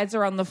the gross. guys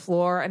are on the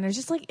floor, and it's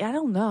just like, I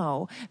don't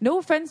know. No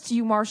offense to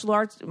you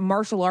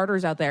martial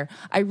arters out there.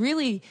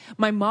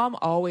 My mom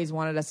always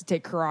wanted us to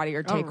take karate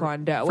or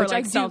taekwondo, for which like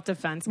I do.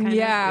 self-defense kind of?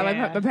 Yeah,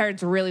 Yeah. my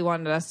parents really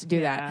wanted us to do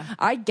Yeah. that.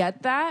 I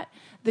get that.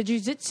 The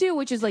jiu-jitsu,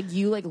 which is like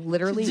you like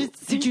literally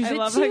jiu-jitsu, I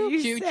love how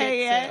you Jiu-jitsu.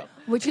 say it.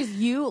 which is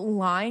you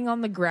lying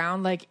on the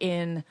ground like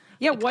in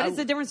Yeah, what is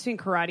the difference between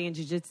karate and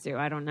jiu-jitsu?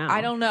 I don't know.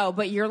 I don't know,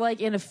 but you're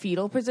like in a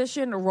fetal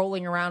position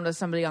rolling around with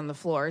somebody on the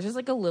floor. It's just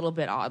like a little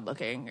bit odd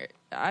looking.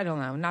 I don't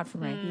know, not for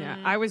me. Yeah,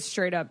 I was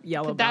straight up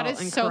yellow That belt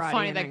is in so karate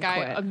funny. and That then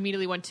guy quit.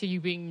 immediately went to you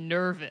being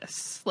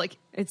nervous. Like,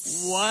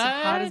 It's what?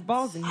 hot as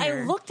balls in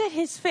here. I looked at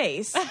his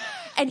face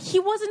and he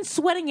wasn't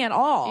sweating at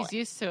all. He's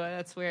used to it.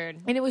 That's weird.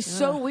 And it was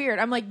so weird.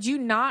 I'm like, do you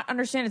not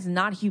understand it's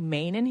not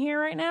humane in here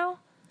right now?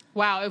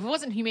 Wow, if it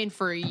wasn't humane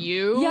for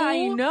you. Yeah,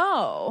 I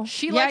know.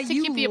 She Yeah, likes to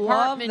you keep the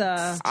love apartment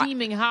the-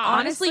 steaming hot.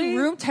 Honestly,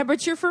 room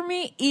temperature for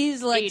me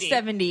is like 80.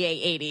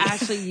 78, 80.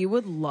 Ashley, you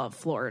would love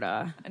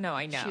Florida. No,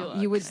 I know.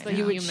 You would the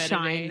you would humidity.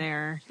 shine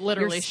there.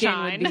 Literally Your skin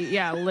shine. Would be,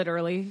 yeah,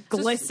 literally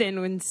glisten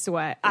in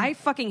sweat. I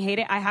fucking hate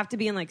it. I have to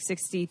be in like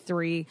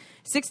 63,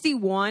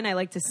 61. I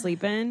like to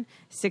sleep in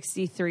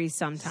 63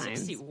 sometimes.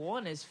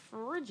 61 is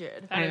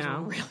frigid. That I is know.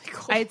 really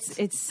cold.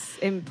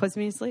 It puts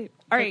me to sleep.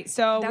 All right,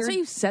 so That's what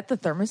you set the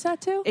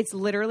thermostat to? It's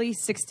literally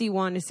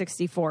 61 to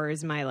 64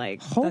 is my like.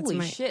 that's Holy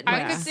my, shit. I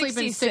Yeah. could sleep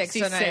in 66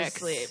 when I 66.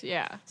 sleep.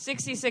 Yeah.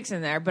 66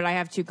 in there, but I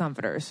have two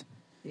comforters.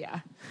 Yeah.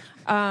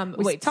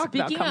 Wait, talked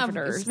about speaking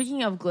comforters.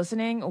 speaking of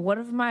glistening, one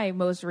of my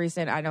most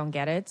recent I don't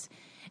get it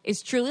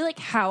is truly like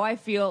how I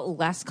feel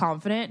less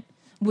confident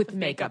with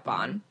makeup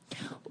on.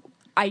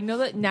 I know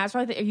that Naz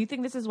probably you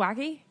think this is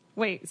wacky?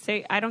 Wait,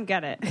 say I don't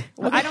get it.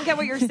 I don't get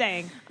what you're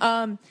saying.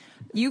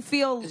 You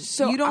feel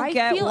So you don't I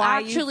get feel why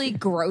actually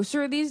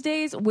grosser these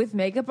days with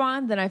makeup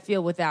on than I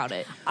feel without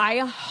it. I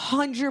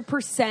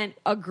 100%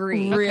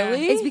 agree.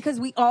 Really? It's because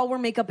we all wear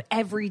makeup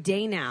every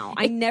day now.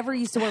 I never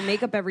used to wear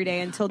makeup every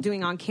day until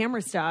doing on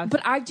camera stuff.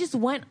 But I just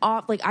went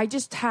off like I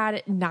just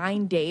had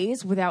 9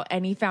 days without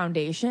any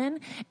foundation,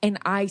 and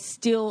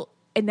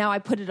now I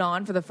put it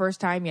on for the first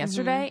time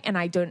yesterday, and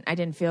I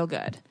didn't feel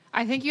good.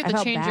 I think you I have to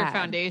felt change your bad.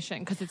 foundation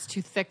because it's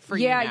too thick for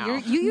yeah, you now.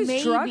 you use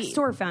Maybe.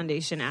 drugstore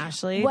foundation,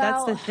 Ashley. Well-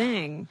 that's the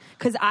thing.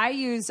 Because I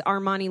use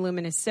Armani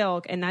Luminous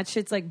Silk, and that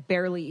shit's like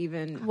barely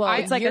even. Well,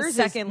 it's like a yours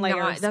second is layer.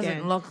 not- of skin.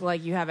 doesn't look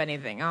like you have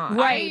anything on.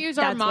 Right. I use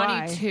that's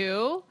Armani why.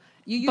 too.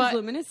 You use but,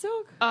 Luminous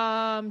Silk?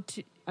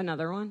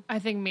 Another one? I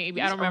think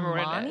maybe. I Use don't remember what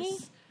Armani? it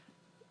is.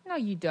 No,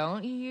 you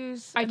don't. You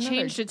use. I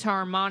changed it to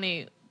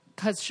Armani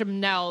because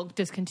Chanel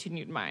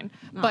discontinued mine.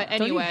 But Don't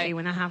you anyway, hate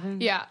when that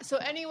happens? yeah. So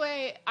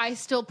anyway, I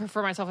still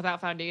prefer myself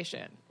without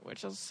foundation,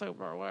 which is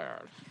super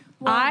weird.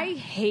 I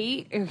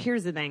hate.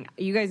 Here's the thing.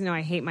 You guys know I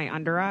hate my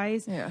under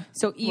eyes. Yeah.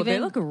 So even they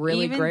look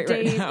really even great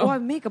right days, now. Oh, I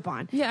have makeup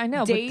on. Yeah, I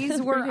know, but Days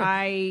that's where pretty good.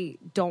 I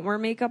don't wear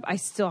makeup, I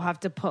still have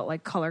to put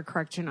like color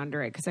correction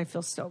under it because I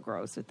feel so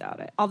gross without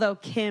it. Although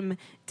Kim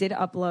did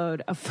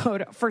upload a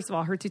photo. First of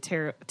all, her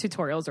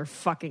tutorials are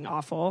fucking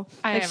awful.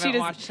 I Like, haven't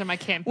watched them. I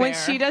can't When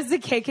bear. she does the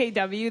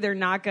KKW, they're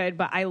not good,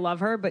 but I love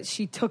her. But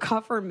she took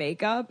off her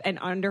makeup, and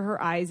under her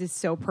eyes is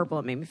so purple.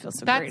 It made me feel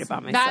so great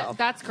about myself.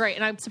 That's great,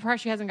 and I'm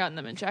surprised she hasn't gotten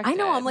them injected. I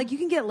know. I'm like, you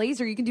can get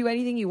laser, you can do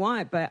anything you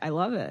want, but I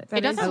love it.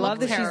 It doesn't I love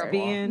look that terrible. she's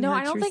being. No, her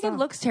I don't true think self. it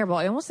looks terrible.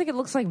 I almost think it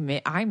looks like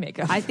eye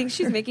makeup. I think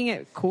she's making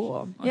it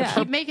cool. Yeah.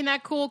 keep making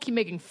that cool. Keep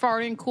making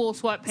farting cool.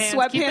 Sweatpants.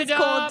 Keep Sweatpants it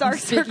cool, up. dark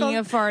Speaking circles.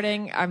 of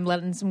farting, I'm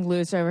letting some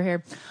loose over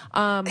here.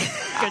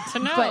 Good to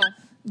know.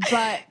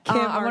 But Kim,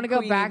 I our want to go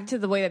queen. back to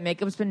the way that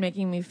makeup's been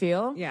making me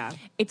feel. Yeah.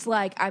 It's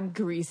like I'm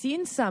greasy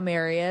in some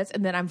areas,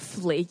 and then I'm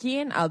flaky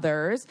in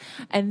others.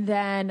 And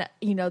then,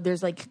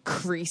 there's like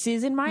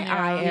creases in my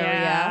eye area.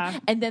 Yeah.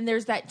 And then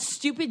there's that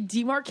stupid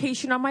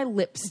demarcation on my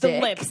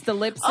lipstick. The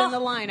lips and the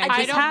line. I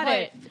just don't had put-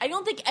 it. I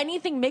don't think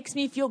anything makes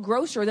me feel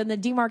grosser than the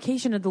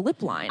demarcation of the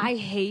lip line. I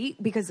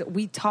hate because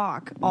we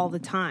talk all the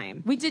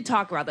time. we did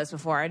talk about this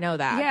before. I know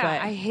that. Yeah,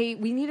 but I hate.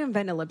 We need to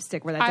invent a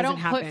lipstick where that I doesn't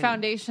don't happen. put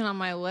foundation on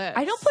my lips.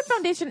 I don't put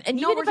foundation, and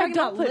No, even we're if I talking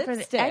don't about put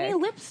lipstick. any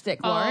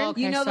lipstick, Lauren,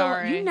 okay, You know,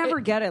 sorry. you never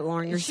get it,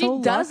 Lauren. You're she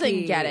so doesn't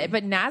lucky. get it,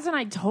 but Naz and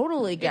I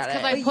totally get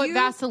Because it. I put you-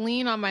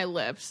 Vaseline on my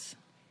lips.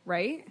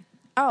 right?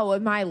 Oh,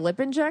 and my lip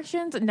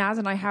injections. Naz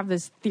and I have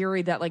this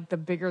theory that like the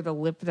bigger the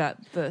lip, that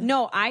the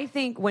No, I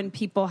think when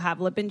people have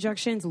lip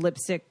injections,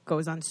 lipstick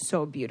goes on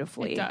so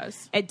beautifully. It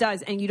does. It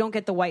does, and you don't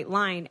get the white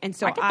line. And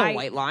so I get the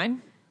white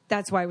line.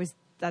 That's why I was.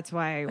 That's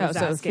why I was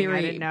so asking. theory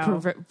I didn't know.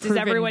 proven Does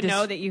everyone dis-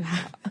 know that you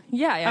have?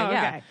 Yeah, Oh,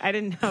 yeah. okay. I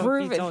didn't know. if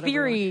Prove you told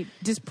theory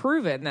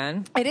disproven.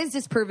 Then everyone. It is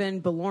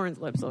disproven, but Lauren's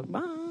lips look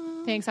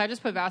bomb. Thanks. I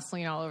just put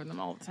Vaseline all over them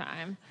all the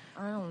time.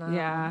 I don't know.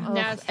 Yeah.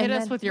 Naz, hit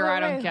us with your I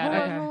don't get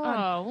it. Hold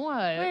on. Oh, what?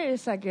 Wait a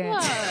second.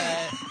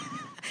 What?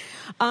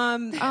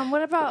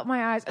 What about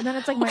my eyes? And then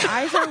it's like my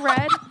eyes are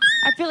red.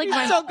 I feel like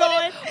my Still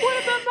going.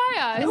 What about my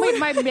eyes? Wait,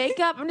 my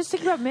makeup. I'm just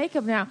thinking about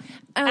makeup now.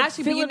 And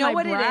Ashley, but you know my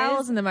what it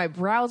brows, is? and then my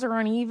brows are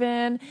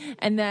uneven,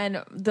 and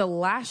then the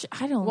lash. I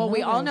don't know. Well,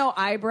 we all know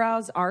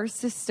eyebrows are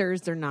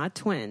sisters. They're not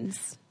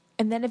twins.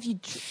 And then if you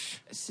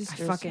I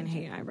sisters, fucking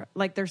hate eyebrows.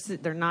 Like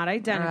they're not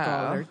identical.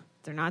 Oh.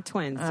 They're not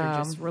twins. They're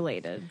just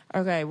related.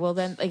 Okay, well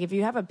then, like if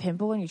you have a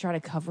pimple and you try to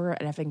cover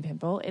an effing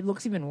pimple, it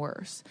looks even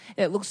worse.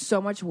 It looks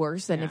so much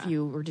worse than if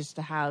you were just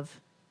to have.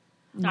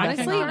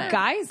 Honestly, on it.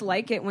 guys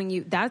like it when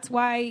you. That's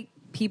why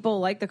people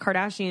like the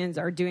Kardashians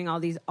are doing all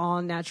these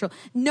all natural,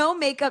 no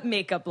makeup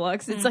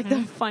looks. It's like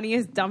the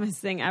funniest, dumbest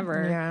thing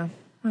ever. Yeah.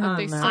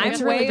 They still I'm get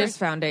way this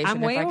foundation. I'm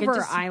if way I could over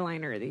just,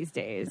 eyeliner these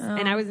days,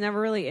 and I was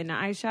never really into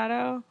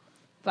eyeshadow.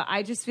 But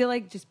I just feel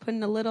like just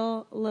putting a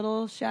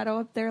little shadow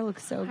up there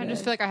looks so good. I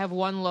just feel like I have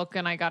one look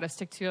and I got to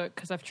stick to it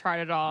because I've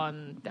tried it all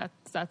and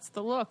that's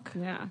the look.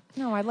 yeah.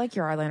 No, I like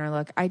your eyeliner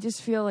look. I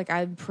just feel like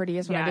I'm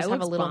prettiest when Yeah, I just it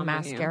have a looks little bomb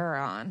on you.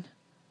 mascara on.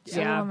 Just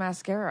a Yeah. little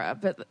mascara.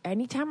 But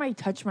anytime I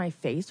touch my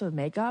face with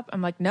makeup,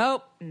 I'm like,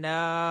 nope, no.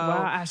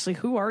 Wow, Ashley,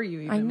 who are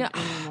you even I know.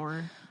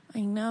 anymore? I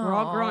know. We're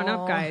all growing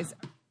up, guys.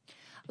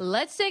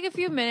 Let's take a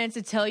few minutes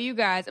to tell you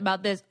guys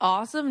about this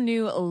awesome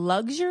new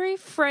luxury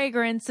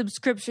fragrance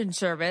subscription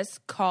service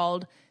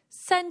called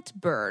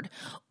Scentbird.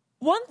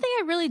 One thing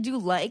I really do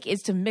like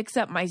is to mix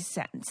up my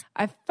scents.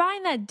 I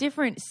find that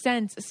different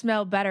scents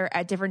smell better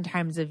at different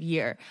times of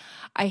year.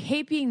 I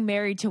hate being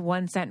married to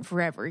one scent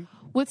forever.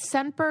 With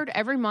Scentbird,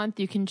 every month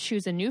you can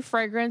choose a new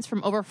fragrance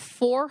from over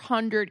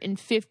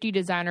 450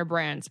 designer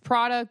brands.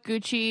 Prada,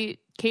 Gucci,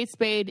 Kate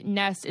Spade,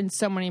 Nest, and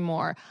so many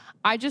more.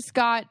 I just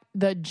got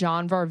the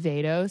John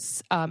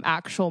Varvatos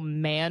actual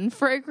man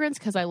fragrance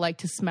because I like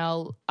to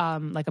smell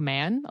like a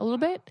man a little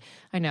bit.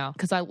 I know,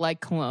 because I like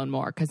cologne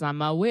more because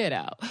I'm a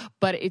widow.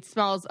 But it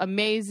smells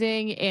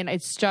amazing, and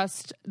it's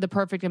just the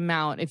perfect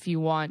amount if you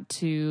want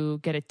to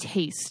get a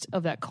taste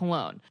of that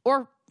cologne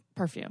or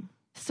perfume.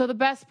 So the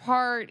best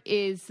part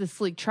is the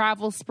sleek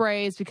travel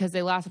sprays because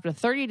they last up to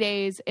 30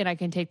 days and I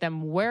can take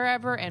them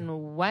wherever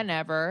and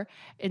whenever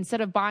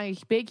instead of buying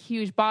a big,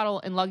 huge bottle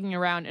and lugging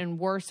around and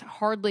worse,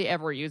 hardly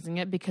ever using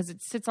it because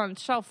it sits on a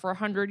shelf for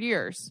 100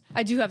 years.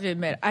 I do have to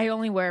admit, I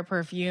only wear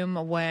perfume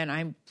when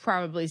I'm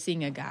probably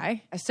seeing a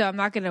guy. So I'm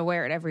not going to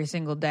wear it every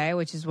single day,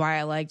 which is why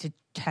I like to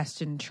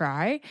test and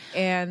try.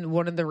 And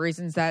one of the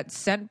reasons that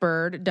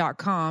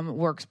Scentbird.com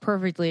works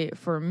perfectly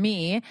for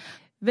me.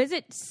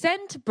 Visit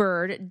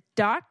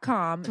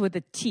Scentbird.com with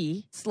a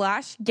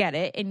T/get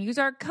it and use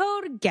our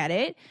code GET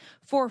IT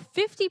for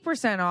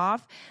 50%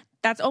 off.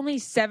 That's only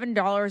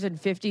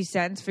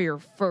 $7.50 for your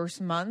first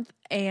month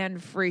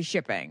and free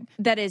shipping.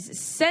 That is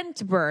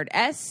Scentbird,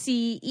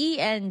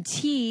 SCENT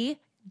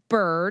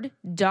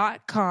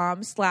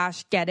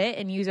bird.com/get it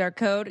and use our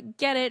code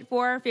GET IT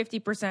for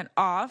 50%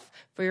 off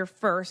for your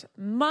first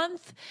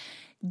month.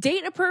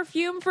 Date a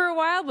perfume for a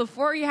while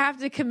before you have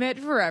to commit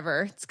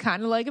forever. It's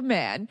kind of like a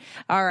man.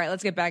 All right,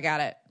 let's get back at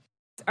it.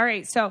 All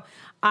right, so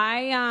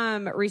I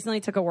recently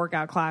took a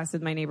workout class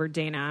with my neighbor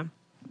Dana,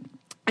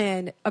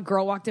 and a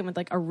girl walked in with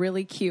like a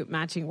really cute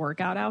matching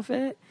workout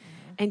outfit,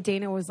 and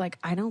Dana was like,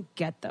 "I don't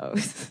get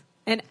those."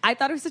 And I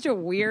thought it was such a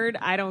weird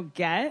I don't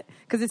get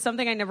because it's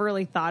something I never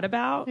really thought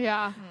about.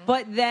 Yeah.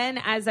 But then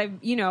as I,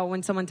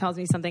 when someone tells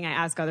me something, I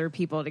ask other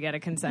people to get a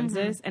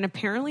consensus. And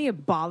apparently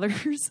it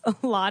bothers a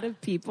lot of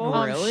people.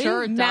 I'm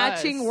sure it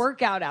Matching does.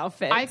 workout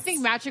outfits. I think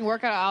matching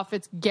workout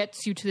outfits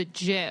gets you to the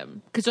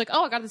gym because you're like,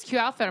 oh, I got this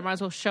cute outfit. I might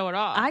as well show it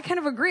off. I kind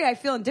of agree. I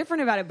feel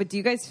indifferent about it. But do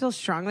you guys feel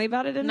strongly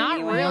about it? Not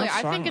any way? really.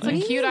 Not I think it's a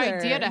strongly. cute Me either.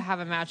 idea to have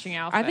a matching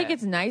outfit. I think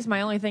it's nice.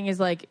 My only thing is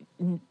like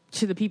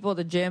to the people at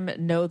the gym,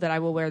 know that I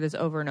will wear this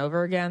over and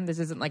over again. This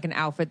isn't like an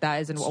outfit that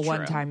isn't a true.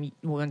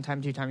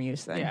 one-time, two-time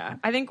use thing. Yeah,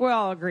 I think we're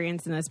all agreeing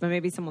in this, but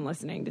maybe someone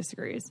listening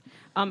disagrees.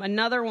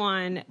 Another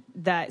one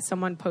that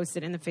someone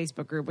posted in the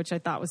Facebook group, which I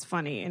thought was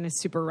funny and is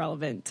super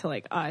relevant to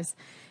like us,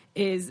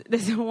 is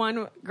this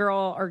one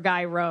girl or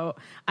guy wrote,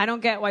 "I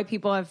don't get why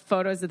people have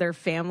photos of their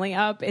family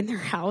up in their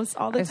house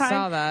all the I time."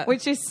 saw that.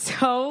 Which is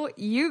so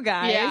you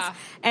guys, Yeah.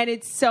 and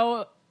it's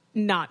so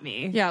not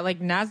me. Yeah,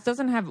 like Naz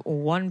doesn't have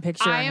one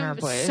picture I in her am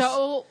place.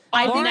 so.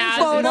 I think Naz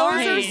photos are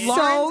page. so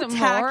Lauren's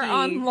tacky. more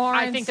on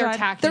Lauren's I think they're side.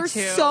 tacky They're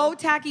too. so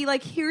tacky.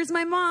 Like, here's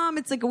my mom.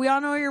 It's like, we all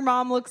know what your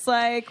mom looks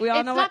like. We all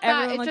It's know not what that.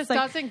 everyone It looks just like.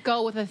 doesn't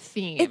go with a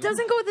theme. It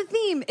doesn't go with the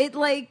theme. It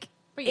like,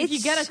 But if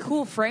you get a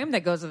cool frame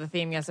that goes with the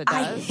theme, yes, it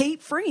does. I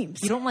hate frames.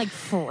 You don't like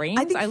frames?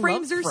 I think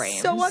frames love are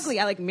frames. so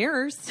ugly. I like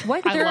mirrors.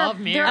 What? I love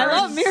mirrors. I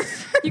love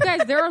mirrors. You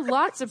guys, there are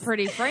lots of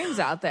pretty frames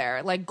out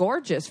there, like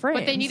gorgeous frames.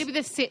 But they need to be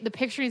the same. The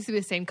picture needs to be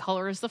the same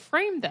color as the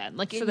frame. Then,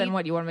 like, So then,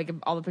 what? You want to make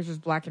all the pictures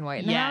black and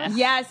white? Yeah. now?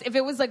 Yes, if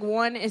it was like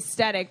one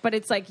aesthetic, but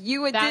it's like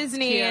you at That's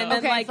Disney cute. and then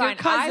Okay, like fine. your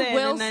cousin. I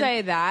will and then,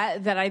 say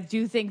that I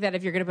do think that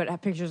if you're going to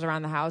put pictures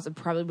around the house, it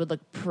probably would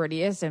look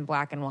prettiest in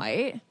black and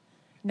white.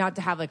 Not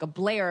to have like a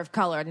blare of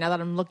color. Now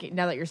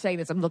that you're saying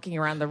this, I'm looking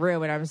around the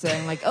room and I'm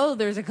saying like, oh,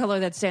 there's a color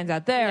that stands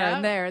out there Yeah.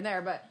 and there and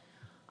there. But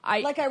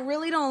I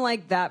really don't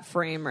like that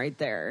frame right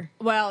there.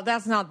 Well,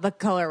 that's not the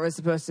color it was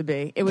supposed to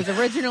be. It was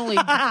originally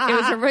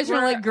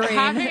green.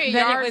 Having a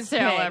yard it was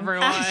sale, pink.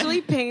 everyone.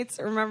 Ashley paints.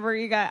 Remember,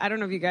 you guys? I don't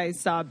know if you guys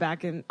saw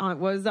back what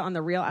was it on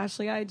the real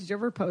Ashley Eye? Did you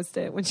ever post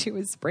it when she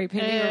was spray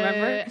painting?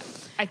 Remember?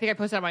 I think I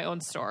posted on my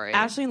own story.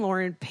 Ashley and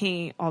Lauren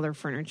paint all their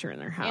furniture in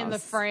their house, and the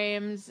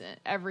frames,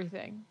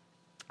 everything.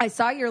 I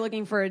saw you're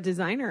looking for a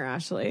designer,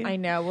 Ashley. I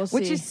know. We'll see.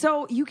 Which is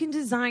you can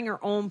design your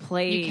own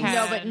place. You can.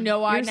 No, but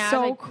no, I You're now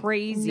so like,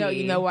 crazy. No,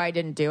 you know why I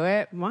didn't do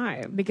it?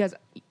 Why? Because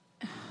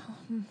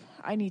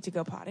I need to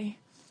go potty.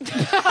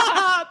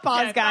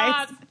 Pause,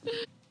 guys.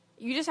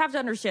 You just have to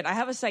understand. I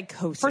have a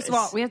psychosis. First of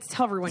all, we have to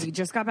tell everyone you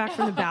just got back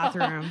from the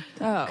bathroom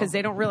because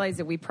they don't realize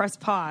that we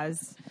pressed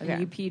pause and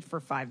you peed for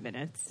 5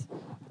 minutes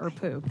or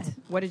pooped.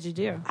 What did you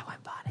do? I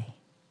went potty.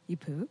 You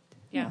pooped?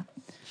 Yeah.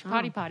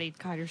 Potty.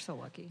 God, you're so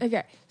lucky.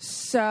 Okay,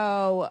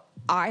 so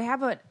I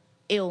have an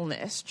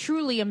illness,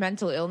 truly a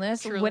mental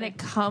illness, when it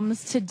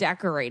comes to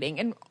decorating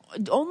and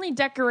only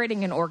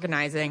decorating and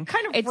organizing. What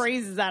kind of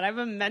phrase is that? I have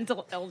a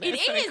mental illness. It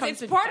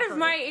is. It's part of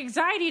my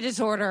anxiety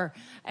disorder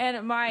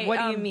and my. What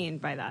do you mean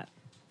by that?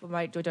 Do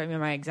I mean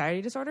my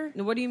anxiety disorder?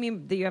 What do you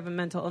mean that you have a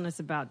mental illness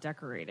about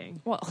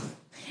decorating? Well,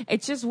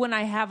 it's just when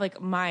I have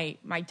like my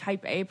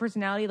type A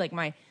personality, like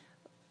my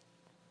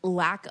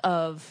lack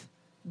of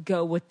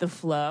go with the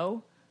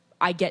flow,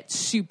 I get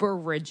super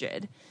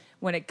rigid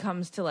when it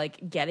comes to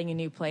like getting a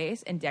new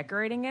place and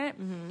decorating it.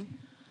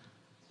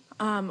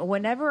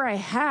 Whenever I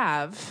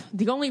have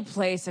the only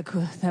place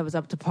that was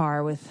up to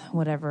par with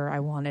whatever I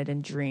wanted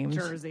and dreamed,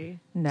 Jersey.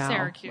 No,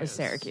 Syracuse. was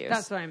Syracuse.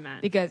 That's what I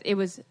meant. Because it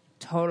was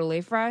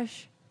totally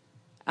fresh.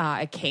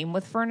 It came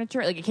with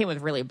furniture, like it came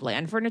with really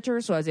bland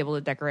furniture, so I was able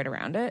to decorate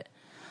around it.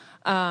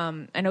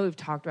 I know we've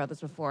talked about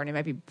this before, and it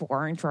might be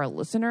boring to our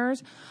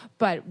listeners,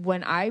 but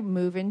when I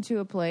move into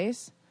a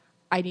place,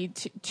 I need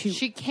to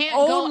She can't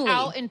only, go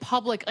out in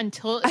public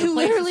until the I place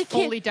literally is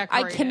fully can't.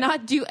 decorated. I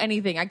cannot do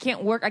anything. I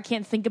can't work. I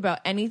can't think about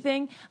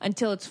anything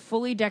until it's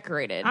fully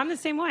decorated. I'm the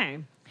same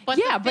way. But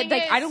yeah, the but thing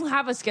like is, I don't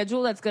have a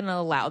schedule that's going to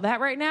allow that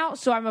right now.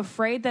 So I'm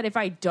afraid that if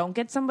I don't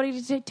get somebody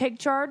to take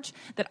charge,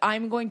 that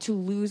I'm going to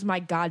lose my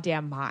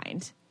goddamn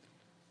mind.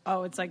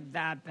 Oh, it's like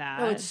that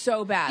bad. Oh, it's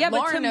so bad. Yeah,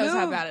 Lauren but to knows move,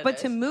 how bad it but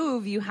is. to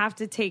move, you have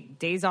to take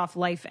days off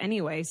life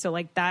anyway. So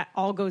like that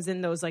all goes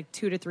in those like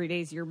 2 to 3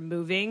 days you're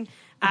moving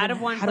out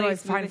of one How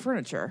place. do I find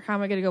furniture? How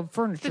am I going to go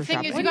furniture The thing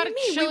shopping? is, What you do got to you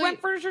mean? chill. We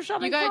went furniture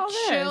shopping You for all got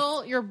this. to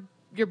chill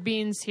your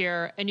beans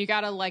here, and you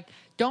got to like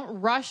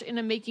don't rush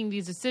into making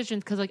these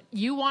decisions because like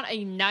you want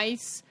a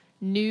nice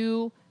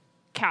new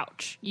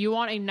couch. You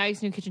want a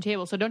nice new kitchen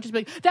table. So don't just be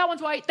like, that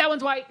one's white,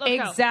 let's go.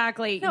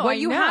 Exactly. No, what I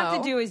you have to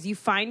know. do is you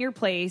find your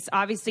place.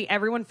 Obviously,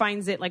 everyone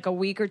finds it like a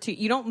week or two.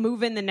 You don't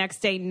move in the next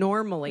day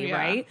normally, Yeah.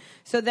 right?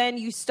 So then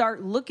you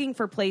start looking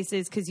for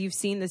places because you've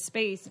seen the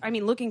space. I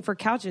mean, looking for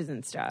couches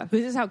and stuff.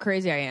 This is how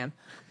crazy I am.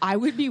 I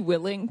would be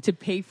willing to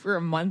pay for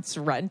a month's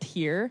rent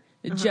here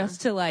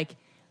just to like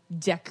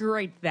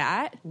decorate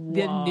the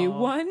new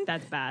one.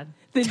 That's bad.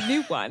 The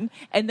new one,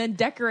 and then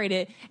decorate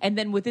it, and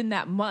then within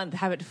that month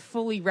have it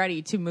fully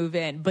ready to move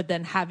in, but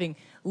then having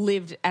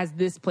lived as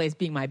this place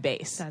being my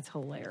base. That's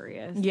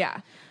hilarious.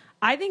 Yeah.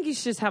 I think you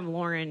should just have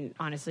Lauren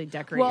honestly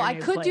decorate. Well, your I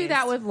new could do place.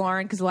 that with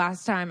Lauren because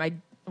last time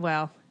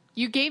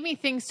You gave me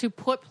things to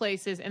put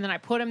places, and then I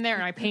put them there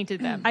and I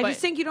painted them. I But just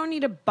think you don't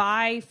need to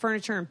buy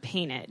furniture and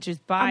paint it.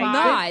 Just buy I'm good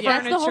not.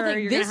 That's the whole furniture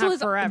thing. you're This gonna have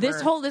was forever.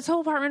 this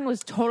whole apartment was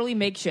totally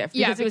makeshift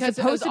Yeah, because it was because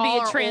it supposed was to be all our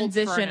a old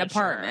transition furniture.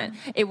 apartment.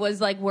 It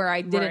was like where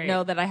I didn't Right.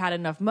 know that I had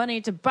enough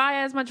money to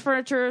buy as much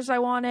furniture as I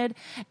wanted,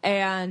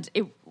 and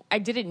I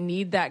didn't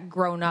need that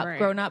grown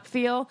up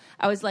feel.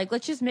 I was like,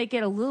 let's just make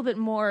it a little bit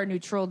more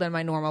neutral than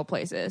my normal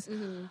places.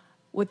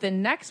 With the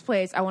next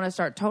place, I want to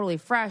start totally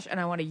fresh, and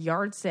I want to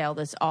yard sale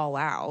this all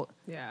out.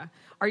 Yeah.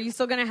 Are you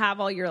still gonna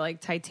have all your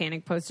like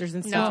Titanic posters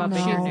and stuff No, up in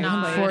she's your new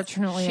not. place?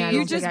 Unfortunately, I You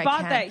don't just think I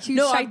bought can. that huge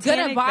No, I'm gonna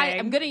Titanic buy. thing.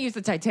 I'm gonna use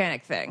the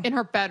Titanic thing. in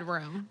her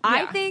bedroom.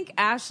 I Yeah. think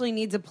Ashley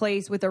needs a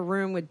place with a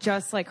room with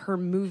just like her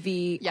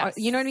movie. Yes.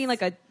 You know what I mean?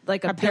 Like a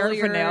billiard.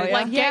 paraphernalia.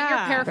 Like, get your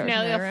Paraphernalia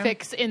paraphernalia room.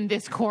 fix in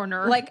this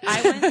corner. Like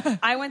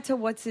I went to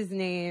what's his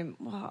name?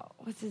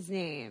 What's his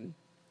name?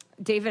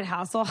 David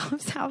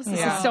Hasselhoff's house. This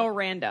Yeah. is so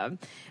random.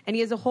 And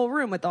he has a whole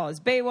room with all his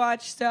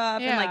Baywatch stuff.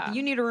 And Yeah. like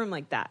you need a room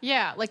like that.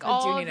 yeah, like do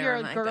all need of a your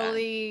room like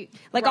girly,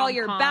 Like all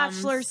your rom-coms.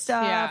 bachelor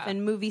stuff Yeah.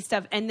 and movie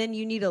stuff, and then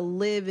you need to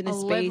live in a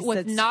Live space with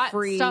that's not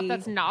free. stuff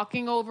that's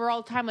knocking over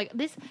all the time. Like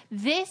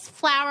this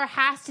flower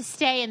has to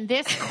stay in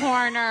this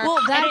corner. Well,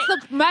 that's the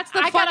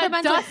I gotta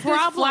fundamental dust this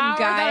problem, flower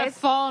that guys. have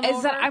fallen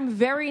Is that over. I'm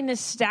very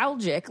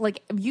nostalgic.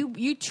 Like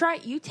you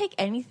take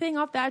anything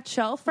off that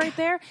shelf right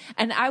there,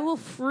 and I will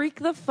freak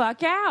the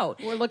fuck out.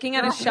 We're looking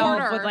at You're a a shelf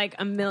hoarder. with like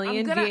a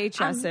million I'm gonna-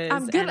 VHSs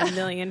I'm gonna- and a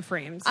million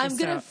frames. I'm just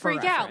gonna for freak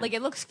out. reference. Like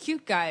it looks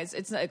cute, guys.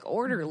 It's like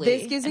orderly.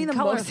 This gives me and the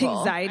most colorful.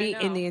 anxiety I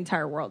know. in the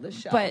entire world. This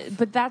shelf.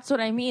 But that's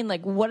what I mean.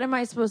 Like, what am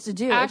I supposed to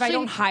do if I Actually-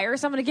 don't hire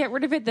someone to get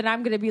rid of it? Then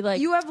I'm gonna be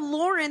like, you have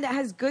Lauren that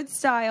has good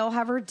style.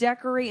 Have her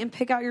decorate and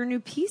pick out your new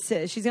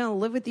pieces. She's gonna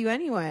live with you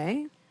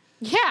anyway.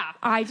 Yeah.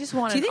 I just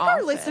want. Do you think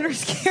our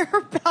listeners care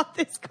about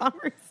this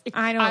conversation?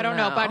 I don't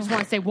know. But I just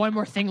want to say one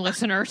more thing,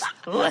 listeners.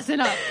 Listen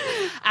up.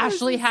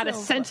 Ashley had a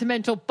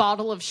sentimental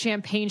bottle of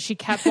champagne she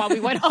kept while we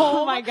went home.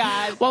 Oh, my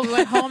God. While we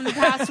went home the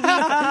past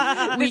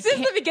week. This is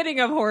the beginning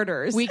of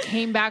Hoarders. We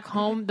came back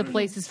home. The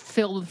place is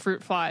filled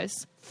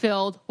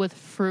with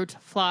fruit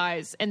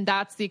flies. And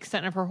that's the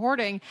extent of her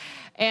hoarding.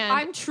 And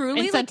I'm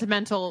truly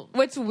sentimental.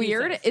 What's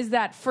weird is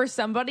that for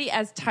somebody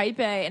as type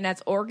A and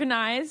as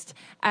organized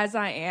as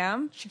I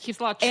am, she keeps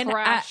a lot of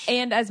trash.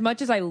 And as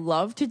much as I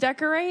love to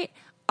decorate,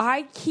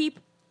 I keep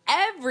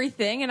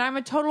everything, and I'm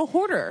a total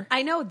hoarder.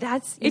 I know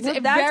that's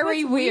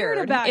very what's weird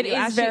about it. You, Is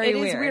Ashley. very It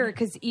is weird. weird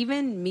because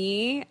even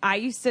me, I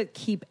used to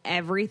keep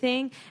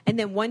everything, and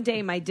then one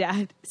day my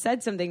dad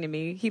said something to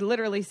me. He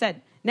literally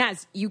said,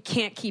 Naz, you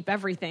can't keep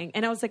everything.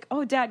 And I was like,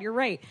 oh, Dad, you're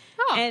right.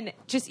 Huh. And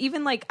just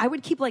even like, I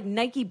would keep like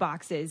Nike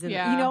boxes and,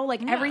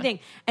 everything.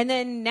 And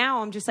then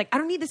now I'm just like, I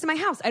don't need this in my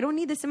house. I don't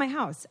need this in my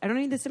house. I don't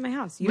need this in my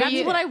house.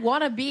 That's what I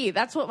want to be.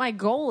 That's what my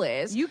goal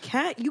is. You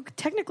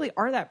technically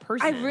are that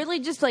person. I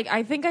really just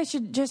I think I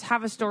should just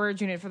have a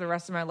storage unit for the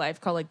rest of my life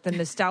called like the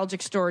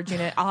nostalgic storage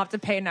unit. I'll have to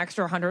pay an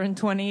extra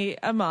 $120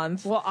 a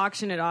month. We'll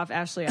auction it off,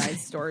 Ashley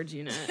I's storage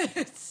unit.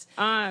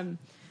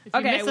 If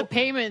you miss a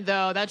payment,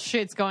 though, that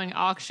shit's going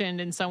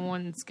auctioned and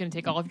someone's going to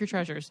take all of your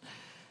treasures.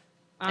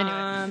 Anyway,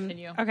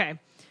 continue. Okay.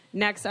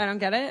 Next, I don't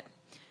get it.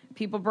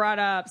 People brought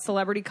up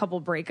celebrity couple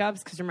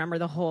breakups because remember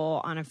the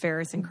whole Anna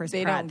Faris and Chris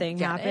Pratt thing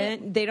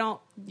happened. They don't,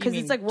 because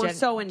it's like we're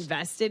so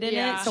invested in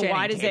it. So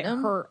why does it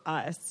hurt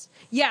us?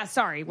 Yeah,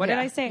 sorry. What did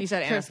I say? You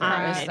said Anna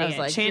Faris. Faris. I was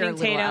like, Channing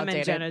Tatum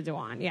and Jenna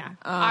Dewan. Yeah.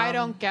 I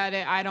don't get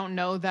it. I don't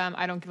know them.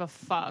 I don't give a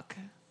fuck.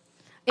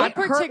 It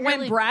hurt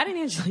when Brad and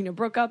Angelina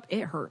broke up.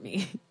 It hurt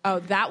me. Oh,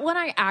 that one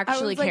I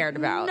actually cared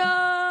about.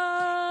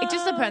 No, it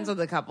just depends on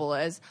the couple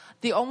is.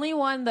 The only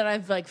one that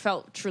I've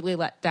felt truly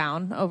let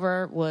down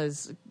over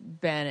was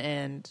Ben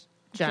and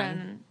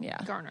Jen. Yeah,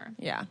 Garner.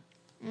 Yeah,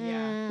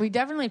 we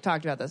definitely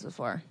talked about this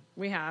before.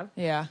 We have.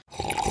 Yeah.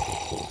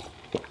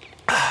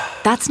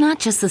 That's not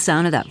just the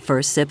sound of that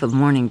first sip of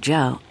Morning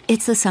Joe.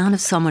 It's the sound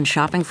of someone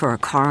shopping for a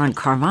car on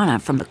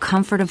Carvana from the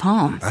comfort of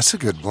home. That's a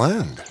good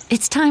blend.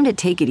 It's time to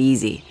take it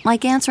easy,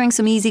 like answering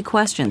some easy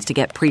questions to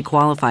get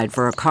pre-qualified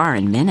for a car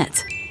in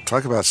minutes.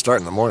 Talk about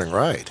starting the morning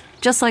right.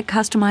 Just like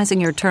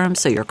customizing your terms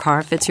so your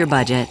car fits your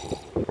budget.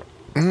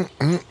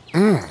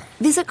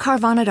 Visit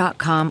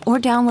Carvana.com or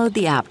download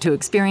the app to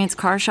experience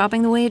car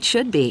shopping the way it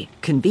should be.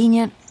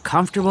 Convenient,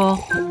 comfortable.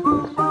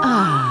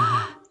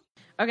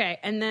 Okay,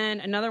 and then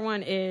another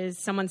one is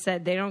someone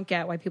said they don't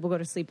get why people go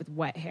to sleep with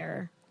wet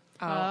hair.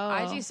 Oh,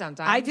 I do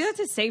sometimes. I do that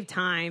to save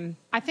time.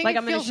 I think like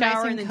I'm feels in the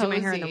shower nice and then do my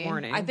hair in the cozy.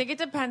 morning. I think it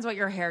depends what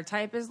your hair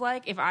type is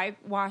like. If I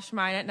wash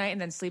mine at night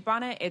and then sleep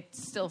on it, it's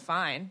still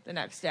fine the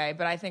next day.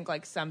 But I think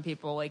some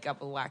people wake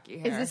up with wacky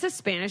hair. Is this a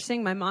Spanish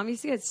thing? My mom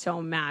used to get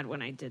so mad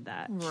when I did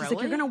that. She's like,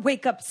 Really? you're going to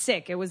wake up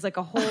sick. It was like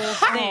a whole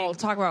thing. Oh,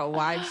 talk about a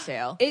wives'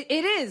 tale. It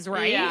is,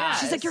 right? Yes.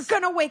 She's like, you're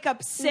going to wake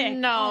up sick.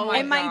 No.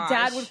 And my gosh.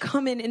 dad would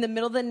come in the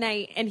middle of the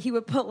night and he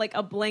would put like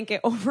a blanket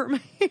over my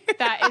hair.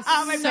 That is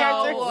My parents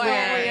are so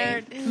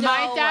weird. weird. No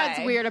My dad's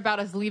way. weird about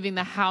us leaving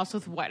the house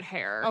with wet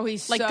hair. Oh,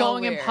 he's like so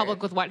going weird. in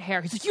public with wet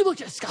hair. He's like, you look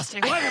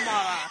disgusting.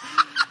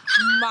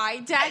 My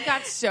dad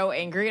got so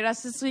angry at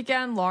us this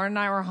weekend. Lauren and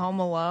I were home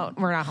alone.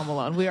 We're not home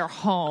alone. We are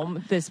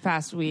home this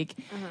past week.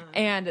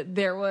 And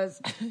there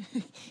was,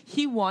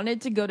 he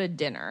wanted to go to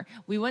dinner.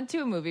 We went to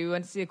a movie. We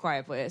went to see A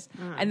Quiet Place.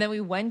 And then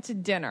we went to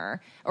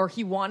dinner. Or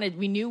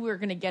we knew we were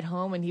going to get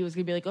home and he was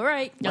going to be like, all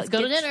right, Let's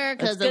go to dinner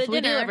because that's what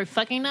we do every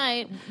fucking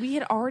night. We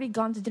had already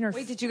gone to dinner.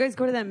 Wait, did you guys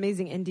go to that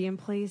amazing Indian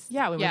place?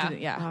 Yeah, we went Yeah. to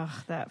yeah.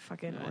 Ugh, that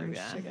fucking orange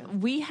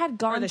chicken. We had Or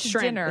gone the to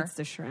shrimp. dinner It's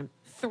the shrimp.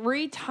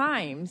 3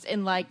 times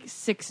in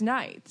 6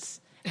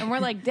 nights. And we're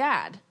like,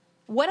 Dad,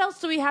 what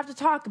else do we have to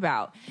talk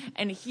about?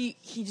 And he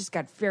just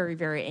got very,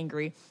 very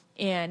angry.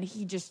 And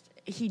he judged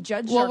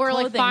our We're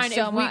like, clothing fine,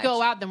 so if much. we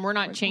go out, then we're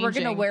not changing. We're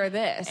going to wear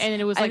this. And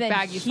it was like then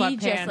baggy he sweatpants.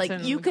 just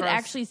and you could gross.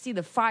 actually see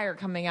the fire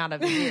coming out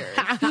of his ears.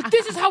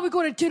 This is how we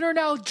go to dinner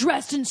now,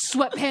 dressed in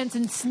sweatpants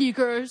and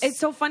sneakers. It's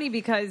so funny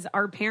because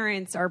our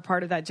parents are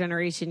part of that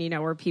generation,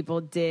 where people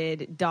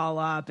did doll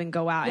up and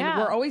go out. Yeah. And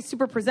we're always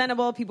super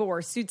presentable. People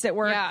wear suits at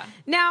work. Yeah.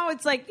 Now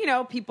it's like,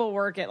 people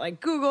work at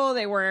Google.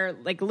 They wear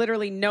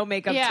literally no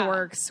makeup to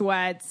work,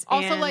 sweats.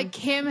 Also, and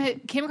Kim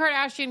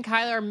Kardashian and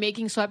Kylie are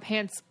making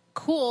sweatpants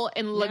cool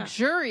and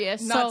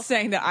luxurious. Not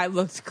saying that I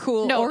looked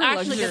cool No, or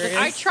actually, luxurious.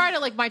 I try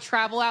to my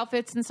travel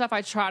outfits and stuff.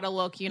 I try to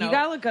look, you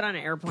gotta look good on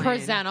an airplane.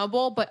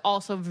 presentable, but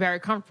also very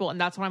comfortable, and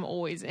that's what I'm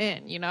always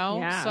in.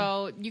 Yeah.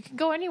 So you can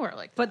go anywhere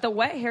like that. But the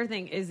wet hair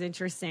thing is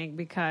interesting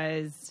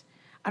because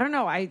I don't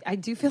know. I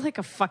do feel like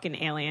a fucking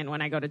alien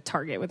when I go to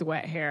Target with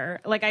wet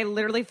hair. I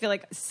literally feel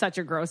like such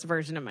a gross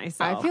version of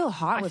myself. I feel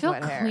hot I with feel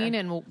wet hair. clean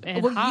and well,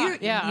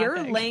 hot. your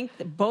I think.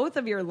 length, both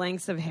of your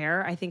lengths of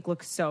hair, I think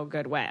look so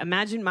good wet.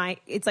 Imagine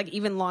it's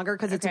even longer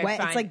because it's Okay, wet.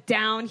 fine. It's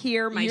down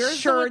here. My Yours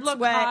shirt's would look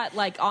wet.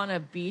 hot, on a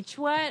beach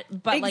wet,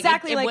 but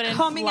Exactly, it wouldn't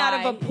coming fly.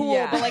 out of a pool.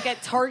 Yeah. But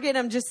at Target,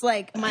 I'm just half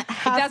it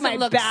doesn't my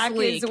look back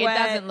sleek. is It wet.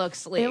 doesn't look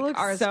sleek. It looks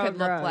Ours so could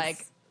gross. look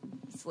like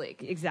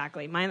sleek.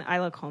 Exactly. Mine. I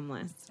look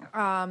homeless.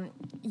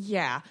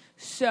 Yeah.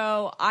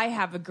 So I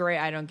have a great.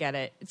 I don't get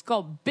it. It's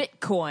called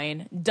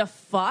Bitcoin. The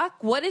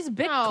fuck? What is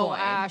Bitcoin? Oh,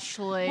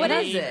 Ashley. What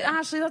is it?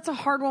 Ashley, that's a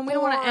hard one. We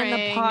don't want to end the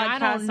Boring. podcast. I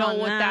don't know on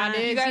what that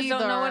is. You guys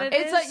don't know what it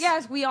is? It's like,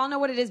 yes, we all know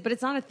what it is, but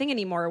it's not a thing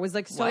anymore. It was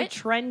like so What?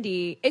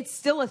 trendy. It's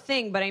still a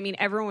thing, but I mean,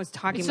 everyone was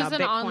talking It's about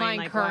just an Bitcoin online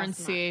like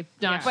currency.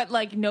 last month. But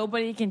like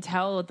nobody can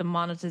tell what the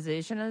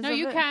monetization is. No, of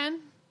you it? can.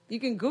 You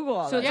can Google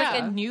all So that. it's like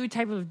Yeah. a new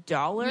type of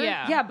dollar.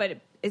 Yeah. Yeah, but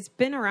it's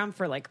been around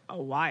for like a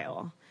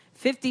while.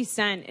 50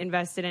 Cent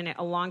invested in it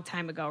a long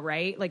time ago,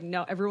 right? Like,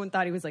 no, everyone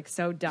thought he was like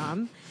so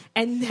dumb.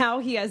 And now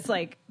he has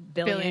like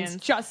billions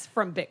just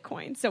from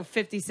Bitcoin. So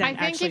 50 Cent I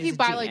think actually if you is a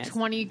buy like genius.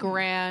 20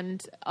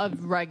 grand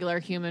of regular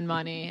human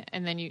money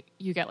and then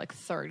you get like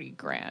 30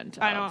 grand.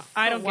 I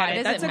don't why get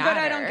it. does That's it a good I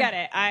matter? don't get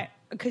it.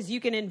 Because you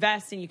can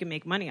invest and you can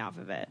make money off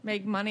of it.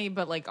 Make money,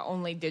 but like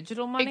only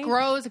digital money. It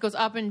grows, it goes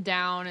up and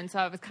down and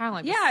stuff. It's kind of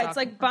like the Yeah, stock it's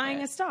like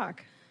buying a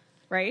stock,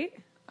 right?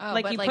 Oh,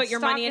 like but, you put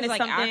your money stock into is,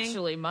 like, something.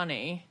 actually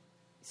money.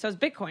 So is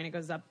Bitcoin. It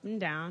goes up and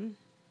down.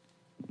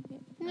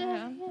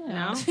 Yeah.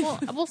 No?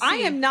 We'll see. I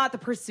am not the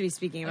person to be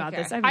speaking about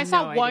Okay. this. I, have I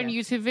saw no one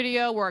idea. YouTube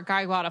video where a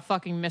guy bought a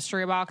fucking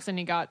mystery box and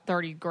he got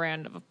 30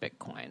 grand of a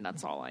Bitcoin.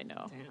 That's all I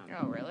know.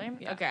 Oh, really?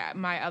 Okay.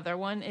 My other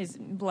one is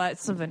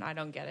less of an I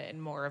don't get it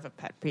and more of a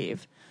pet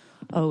peeve.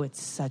 Oh,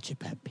 it's such a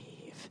pet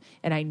peeve.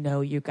 And I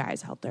know you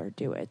guys out there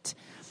do it.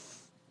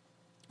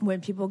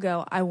 When people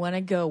go, I want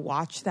to go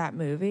watch that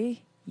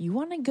movie. You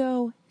want to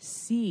go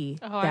see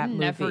Oh, that I movie.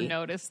 never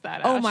noticed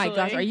that. Oh my Ashley.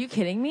 gosh, are you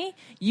kidding me?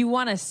 You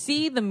want to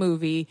see the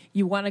movie,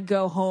 you want to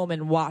go home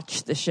and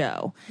watch the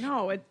show.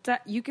 No,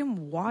 you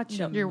can watch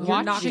them. You're You're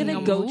not watching going a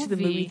to go to the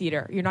movie movie.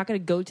 theater. You're not going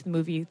to go to the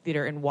movie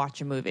theater and watch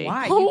a movie.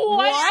 Why? What?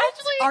 What?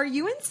 Actually- Are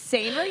you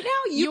insane right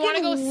now? You wanna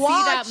can go see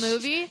watch- that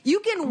movie? You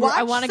can watch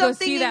I wanna go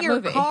something see in that your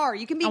movie. car.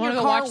 You can be I in wanna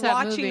your go car watch that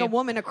watching movie. a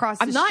woman across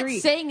I'm the not street.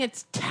 saying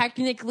it's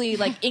technically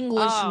like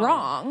English Oh.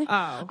 wrong.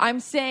 Oh.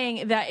 I'm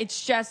saying that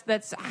it's just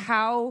that's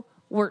how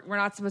we're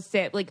not supposed to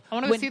say it. Like I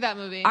wanna go when- see that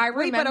movie. I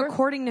Wait, remember, but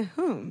according to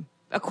whom?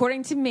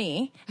 according to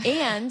me,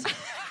 and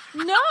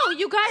no,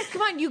 you guys,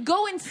 come on, you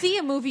go and see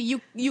a movie.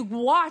 You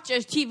watch a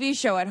TV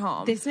show at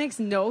home. This makes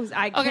no.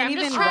 I can't I'm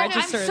even just trying to-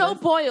 register. I'm so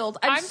this. boiled.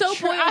 I'm so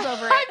boiled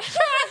over it. I'm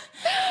trying.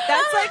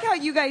 That's like how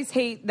you guys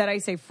hate that I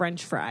say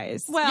French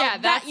fries. Well, Yeah,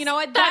 that you know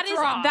what that that's is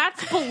wrong.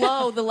 that's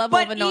below the level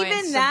But of annoyance.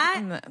 even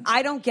that,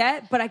 I don't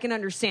get, but I can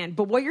understand.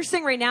 But what you're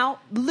saying right now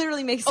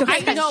literally makes no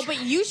Okay, sense. no,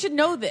 but you should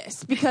know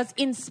this because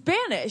in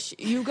Spanish,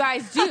 you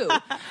guys do.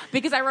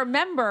 Because I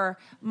remember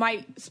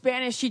my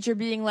Spanish teacher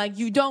being like,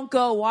 you don't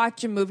go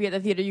watch a movie at the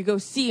theater, you go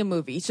see a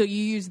movie. So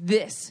you use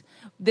this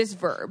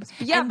verb.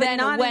 Yeah, and but then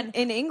not when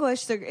in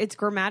English. It's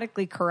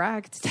grammatically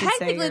correct. to say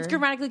technically it's you're-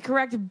 grammatically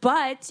correct,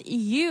 but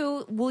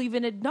you will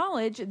even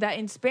acknowledge that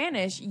in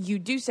Spanish, you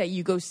do say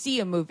you go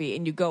see a movie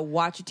and you go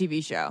watch a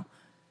TV show.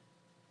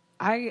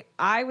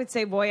 I would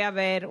say voy a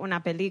ver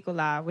una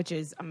película, which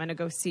is I'm going to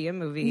go see a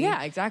movie.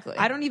 Yeah, exactly.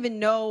 I don't even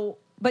know,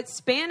 but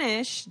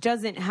Spanish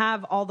doesn't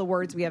have all the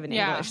words we have in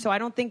Yeah. English, so I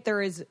don't think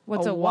there is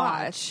What's a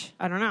watch. watch?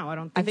 I don't know. I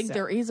don't. I Think think so.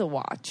 there is a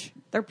watch.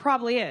 There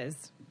probably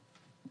is.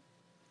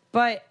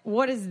 But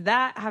what does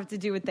that have to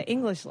do with the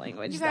English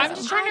language? guys- I'm though?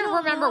 just trying I to don't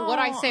remember what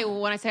I know. say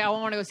when I say I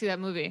want to go see that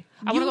movie.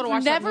 I want to go to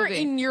watch never that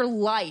movie. in your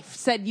life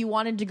said you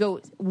wanted to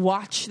go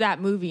watch that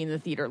movie in the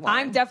theater line.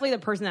 I'm definitely the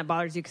person that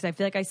bothers you because I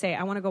feel like I say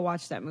I want to go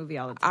watch that movie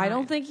all the time. I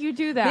don't think you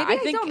do that. Maybe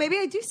I, think don't. Maybe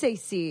I do say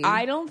C.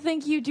 I don't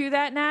think you do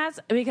that, Naz,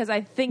 because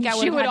I think I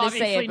She would have would had to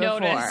say it obviously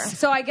before. notice.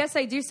 So I guess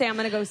I do say I'm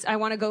going to go. I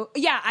want to go.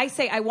 Yeah, I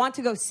say I want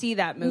to go see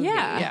that movie.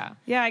 Yeah.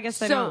 Yeah. I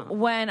guess I So don't.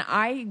 when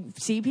I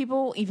see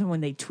people, even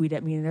when they tweet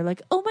at me and they're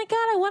like, "Oh my god,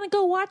 I want to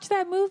go watch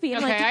that movie,"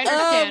 I'm Okay, like, I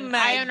understand. "Oh my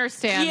I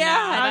understand Yeah,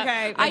 now.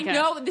 Okay, I okay.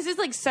 know this is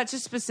like such a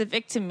specific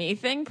to me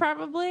thing,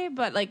 probably,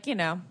 but like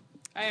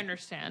I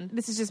understand.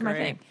 this is just my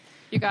Great. thing.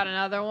 You got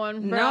another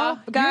one, bro? No,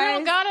 You guys.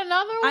 don't got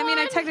another one? I mean,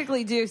 I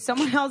technically do.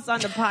 Someone else on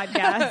the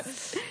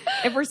podcast,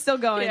 if we're still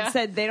going, Yeah.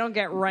 said they don't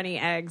get runny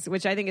eggs,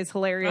 which I think is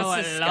hilarious. Oh,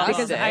 I love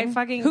because it. I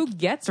fucking Who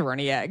gets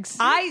runny eggs?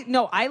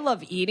 I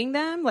love eating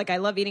them. Like I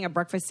love eating a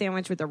breakfast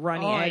sandwich with a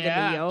runny Oh, egg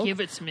yeah. and the yolk.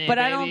 Give it to me, but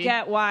I don't baby.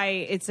 get why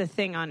it's a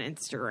thing on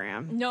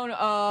Instagram. No.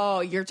 Oh,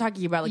 you're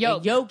talking about like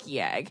Yolk. a yolky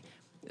egg.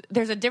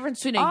 There's a difference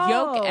between a Oh.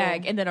 yolk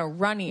egg and then a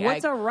runny egg.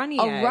 What's a runny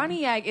A egg?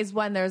 runny egg is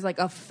when there's like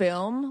a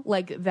film,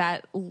 like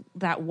that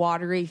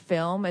watery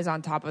film is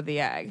on top of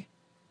the egg.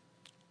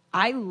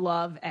 I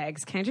love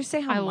eggs. Can I just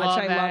say how I much love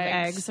I love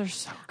eggs. eggs? They're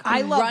so good.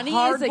 I love Runny is a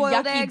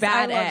hard-boiled yucky, eggs.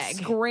 bad I love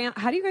egg.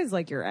 How do you guys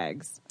like your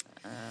eggs?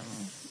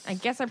 I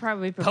guess I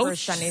probably prefer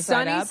Poached. sunny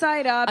Sunny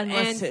side up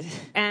Unless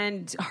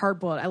and hard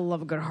boiled. I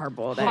love a good hard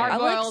boiled egg. Hard- I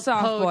like Hard-boiled,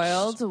 soft poached,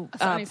 boiled,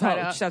 sunny side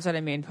up. poached. That's what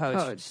I mean, poached.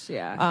 Poached,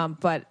 yeah.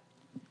 But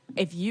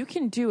if you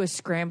can do a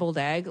scrambled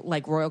egg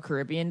like Royal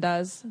Caribbean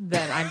does,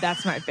 then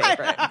that's my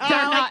favorite. They're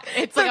not,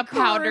 it's like a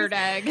powdered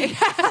egg.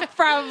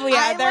 Probably,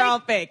 yeah, they're all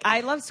fake. I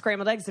love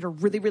scrambled eggs that are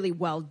really, really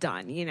well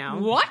done, you know?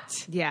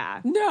 What?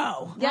 Yeah.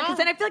 No. Yeah, because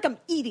then I feel like I'm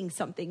eating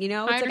something, you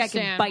know? It's I like I can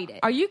understand. bite it.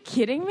 Are you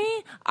kidding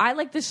me? I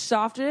like the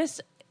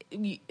softest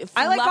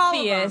I like all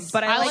of them, fluffiest.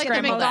 but I like the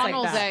scrambled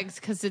McDonald's like that. eggs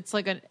because it's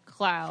like a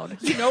cloud.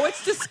 You know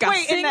what's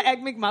disgusting? Wait, in the Egg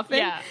McMuffin?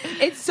 Yeah.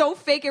 It's so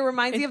fake. It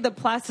reminds me of the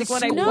plastic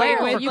one I No,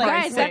 wear. you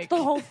guys, that's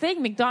the whole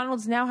thing.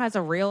 McDonald's now has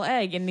a real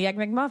egg in the Egg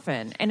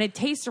McMuffin, and it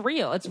tastes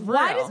real. It's real.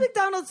 Why does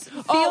McDonald's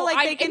feel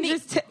like they can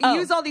just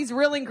use all these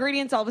real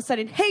ingredients all of a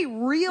sudden? Hey,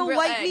 real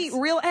white meat,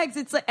 real eggs.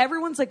 It's like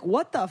everyone's like,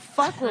 what the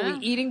fuck were we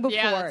eating before?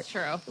 Yeah, that's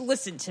true.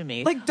 Listen to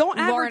me. Like, don't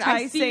Lauren,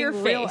 I advertise see saying your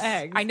real face.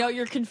 eggs. I know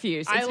you're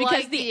confused. I It's because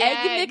like the the Egg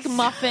eggs.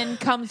 McMuffin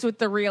comes with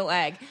the real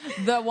egg.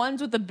 The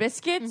ones with the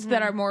biscuits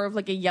that are more of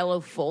like a yellow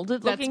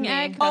folded looking me.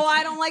 egg. Oh,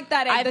 I don't like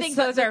that egg. I think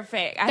those are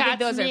fake. I think That's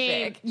those are me.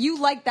 fake. You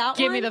like that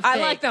Give one? me the I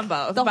fake. like them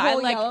both. The but whole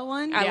I like, yellow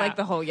one? I Yeah. like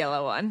the whole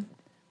yellow one.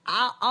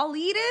 I'll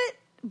eat it,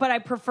 but I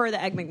prefer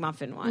the Egg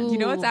McMuffin one. You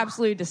know what's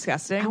absolutely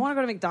disgusting? I want to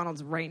go to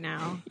McDonald's right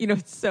now. You know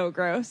it's so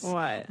gross.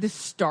 What? The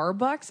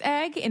Starbucks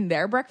egg in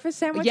their breakfast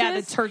sandwiches. Yeah,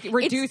 the turkey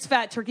reduced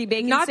fat turkey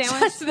bacon Not sandwich.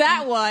 just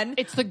that one.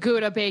 It's the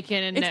Gouda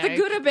bacon and It's the egg.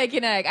 Gouda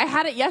bacon egg. I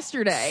had it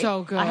yesterday.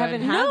 So good. I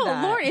haven't had No,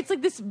 that. Lauren, it's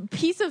like this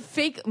piece of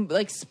fake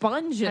like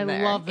sponge in I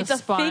there. love the it's a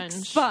sponge.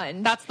 fake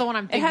sponge. That's the one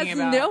I'm It thinking has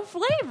about. no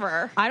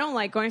flavor. I don't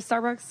like going to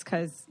Starbucks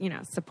because,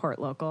 support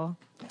local.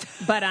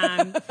 But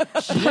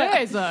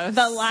Jesus.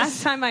 the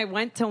last time I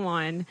went to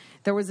one,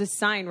 there was a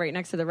sign right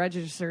next to the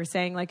register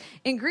saying, like,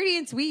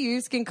 ingredients we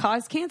use can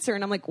cause cancer.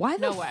 And I'm like, why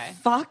the No way.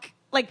 fuck?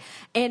 Like,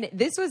 and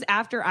this was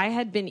after I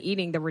had been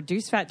eating the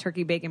reduced fat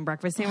turkey bacon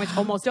breakfast sandwich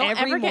almost Don't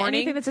every ever get morning.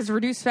 anything that says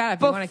reduced fat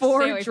if you want to stay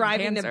Before away from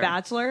driving to cancer.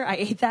 Bachelor, I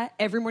ate that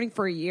every morning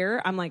for a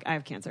year. I'm like, I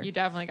have cancer. You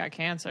definitely got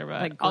cancer,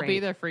 but Like, I'll be great.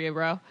 there for you,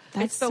 bro.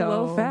 It's the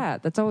low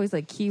fat. That's always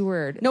like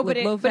keyword. No, but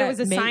Low it was fat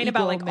a may sign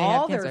about equal like may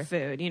have all their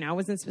cancer. food. It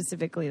wasn't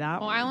specifically that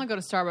Well, one. I only go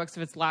to Starbucks if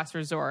it's last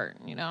resort,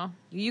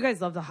 You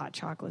guys love the hot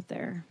chocolate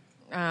there.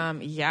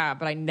 Yeah,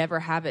 but I never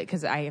have it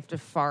because I have to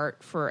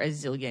fart for a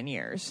zillion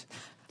years.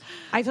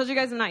 I told you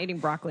guys I'm not eating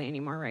broccoli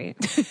anymore, right?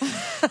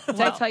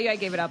 Did I tell you I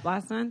gave it up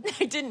last time?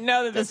 I didn't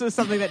know that this was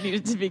something that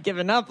needed to be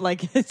given up.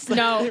 Like it's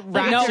No,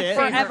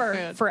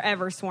 ratchet.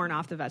 forever sworn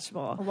off the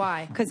vegetable.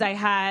 Why? Because I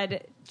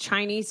had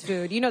Chinese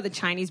food. The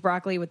Chinese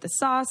broccoli with the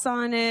sauce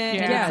on it.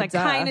 Yeah. And Yeah, it's like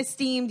duh. kind of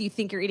steamed. You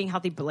think you're eating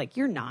healthy, but like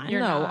you're not.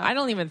 No, I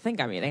don't even think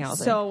I'm eating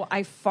healthy. So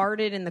I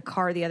farted in the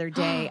car the other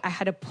day. I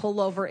had to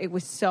pull over. It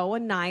was so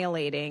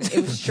annihilating.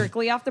 It was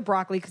strictly off the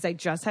broccoli because I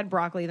just had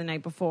broccoli the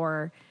night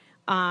before.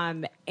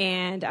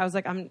 And I was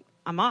like, I'm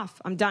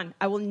off. I'm done.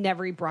 I will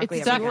never eat broccoli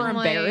It's ever again. you were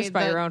embarrassed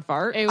by your own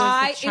fart? It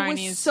was, the It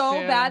Chinese was so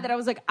food. bad that I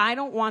was like, I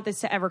don't want this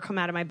to ever come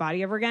out of my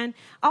body ever again.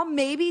 I'll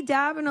maybe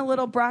dab in a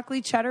little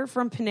broccoli cheddar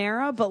from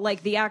Panera, but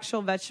like the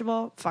actual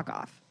vegetable, fuck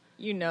off.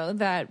 You know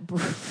that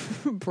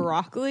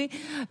broccoli,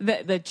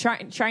 the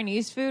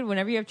Chinese food,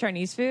 whenever you have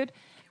Chinese food,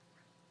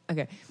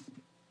 okay.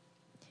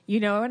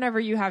 Whenever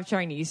you have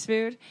Chinese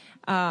food,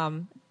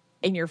 and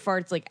your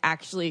farts like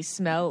actually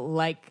smell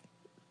like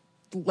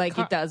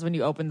it does when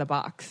you open the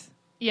box.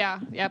 Yeah,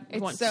 yep.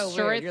 It's Went so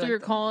straight weird. through You're your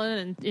like- colon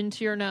and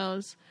into your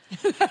nose.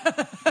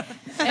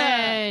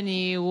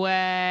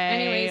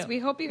 Anyways, We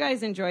hope you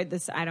guys enjoyed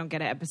this I Don't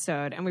Get It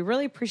episode, and we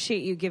really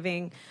appreciate you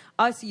giving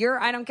us your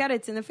I Don't Get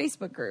It's in the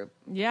Facebook group.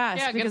 Yes,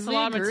 Yeah, it because gives a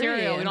lot of we agree,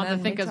 material. We and don't have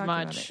to then think we as talk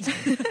much.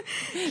 about it.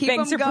 Keep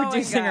Thanks them for going,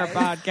 producing our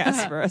guys.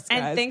 podcast for us, guys.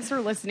 And thanks for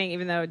listening,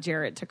 even though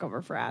Jarrett took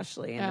over for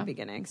Ashley in the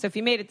beginning. So if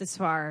you made it this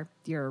far,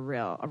 you're a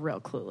real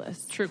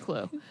clueless. True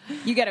clue.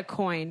 You get a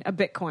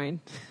Bitcoin.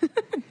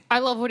 I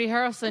love Woody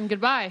Harrelson.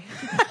 Goodbye.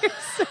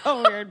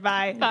 So weird.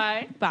 Bye.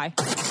 Bye. Bye.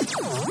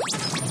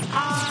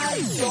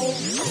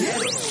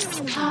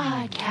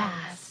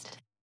 Podcast.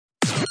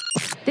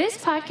 This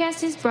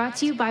podcast is brought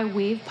to you by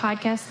Wave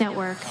Podcast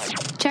Network.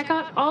 Check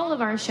out all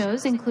of our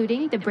shows,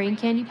 including the Brain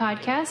Candy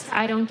Podcast,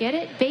 I Don't Get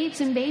It, Babes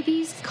and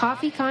Babies,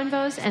 Coffee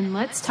Convos, and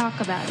Let's Talk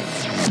About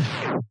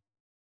It.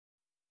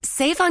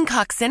 Save on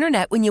Cox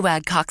Internet when you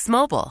add Cox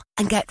Mobile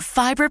and get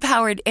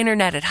fiber-powered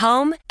internet at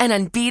home and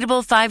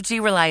unbeatable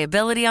 5G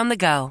reliability on the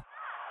go.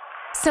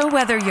 So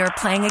whether you're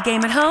playing a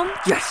game at home,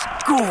 Yes,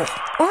 cool.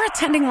 or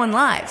attending one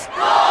live,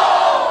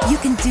 you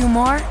can do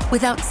more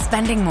without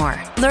spending more.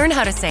 Learn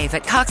how to save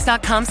at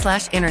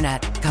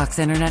cox.com/internet. Cox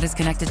Internet is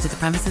connected to the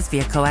premises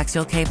via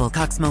coaxial cable.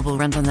 Cox Mobile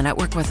runs on the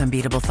network with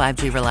unbeatable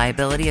 5G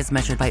reliability as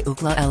measured by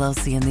Ookla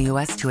LLC in the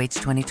U.S. to H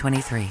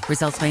 2023.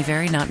 Results may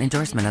vary, not an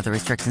endorsement. Other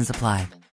restrictions apply.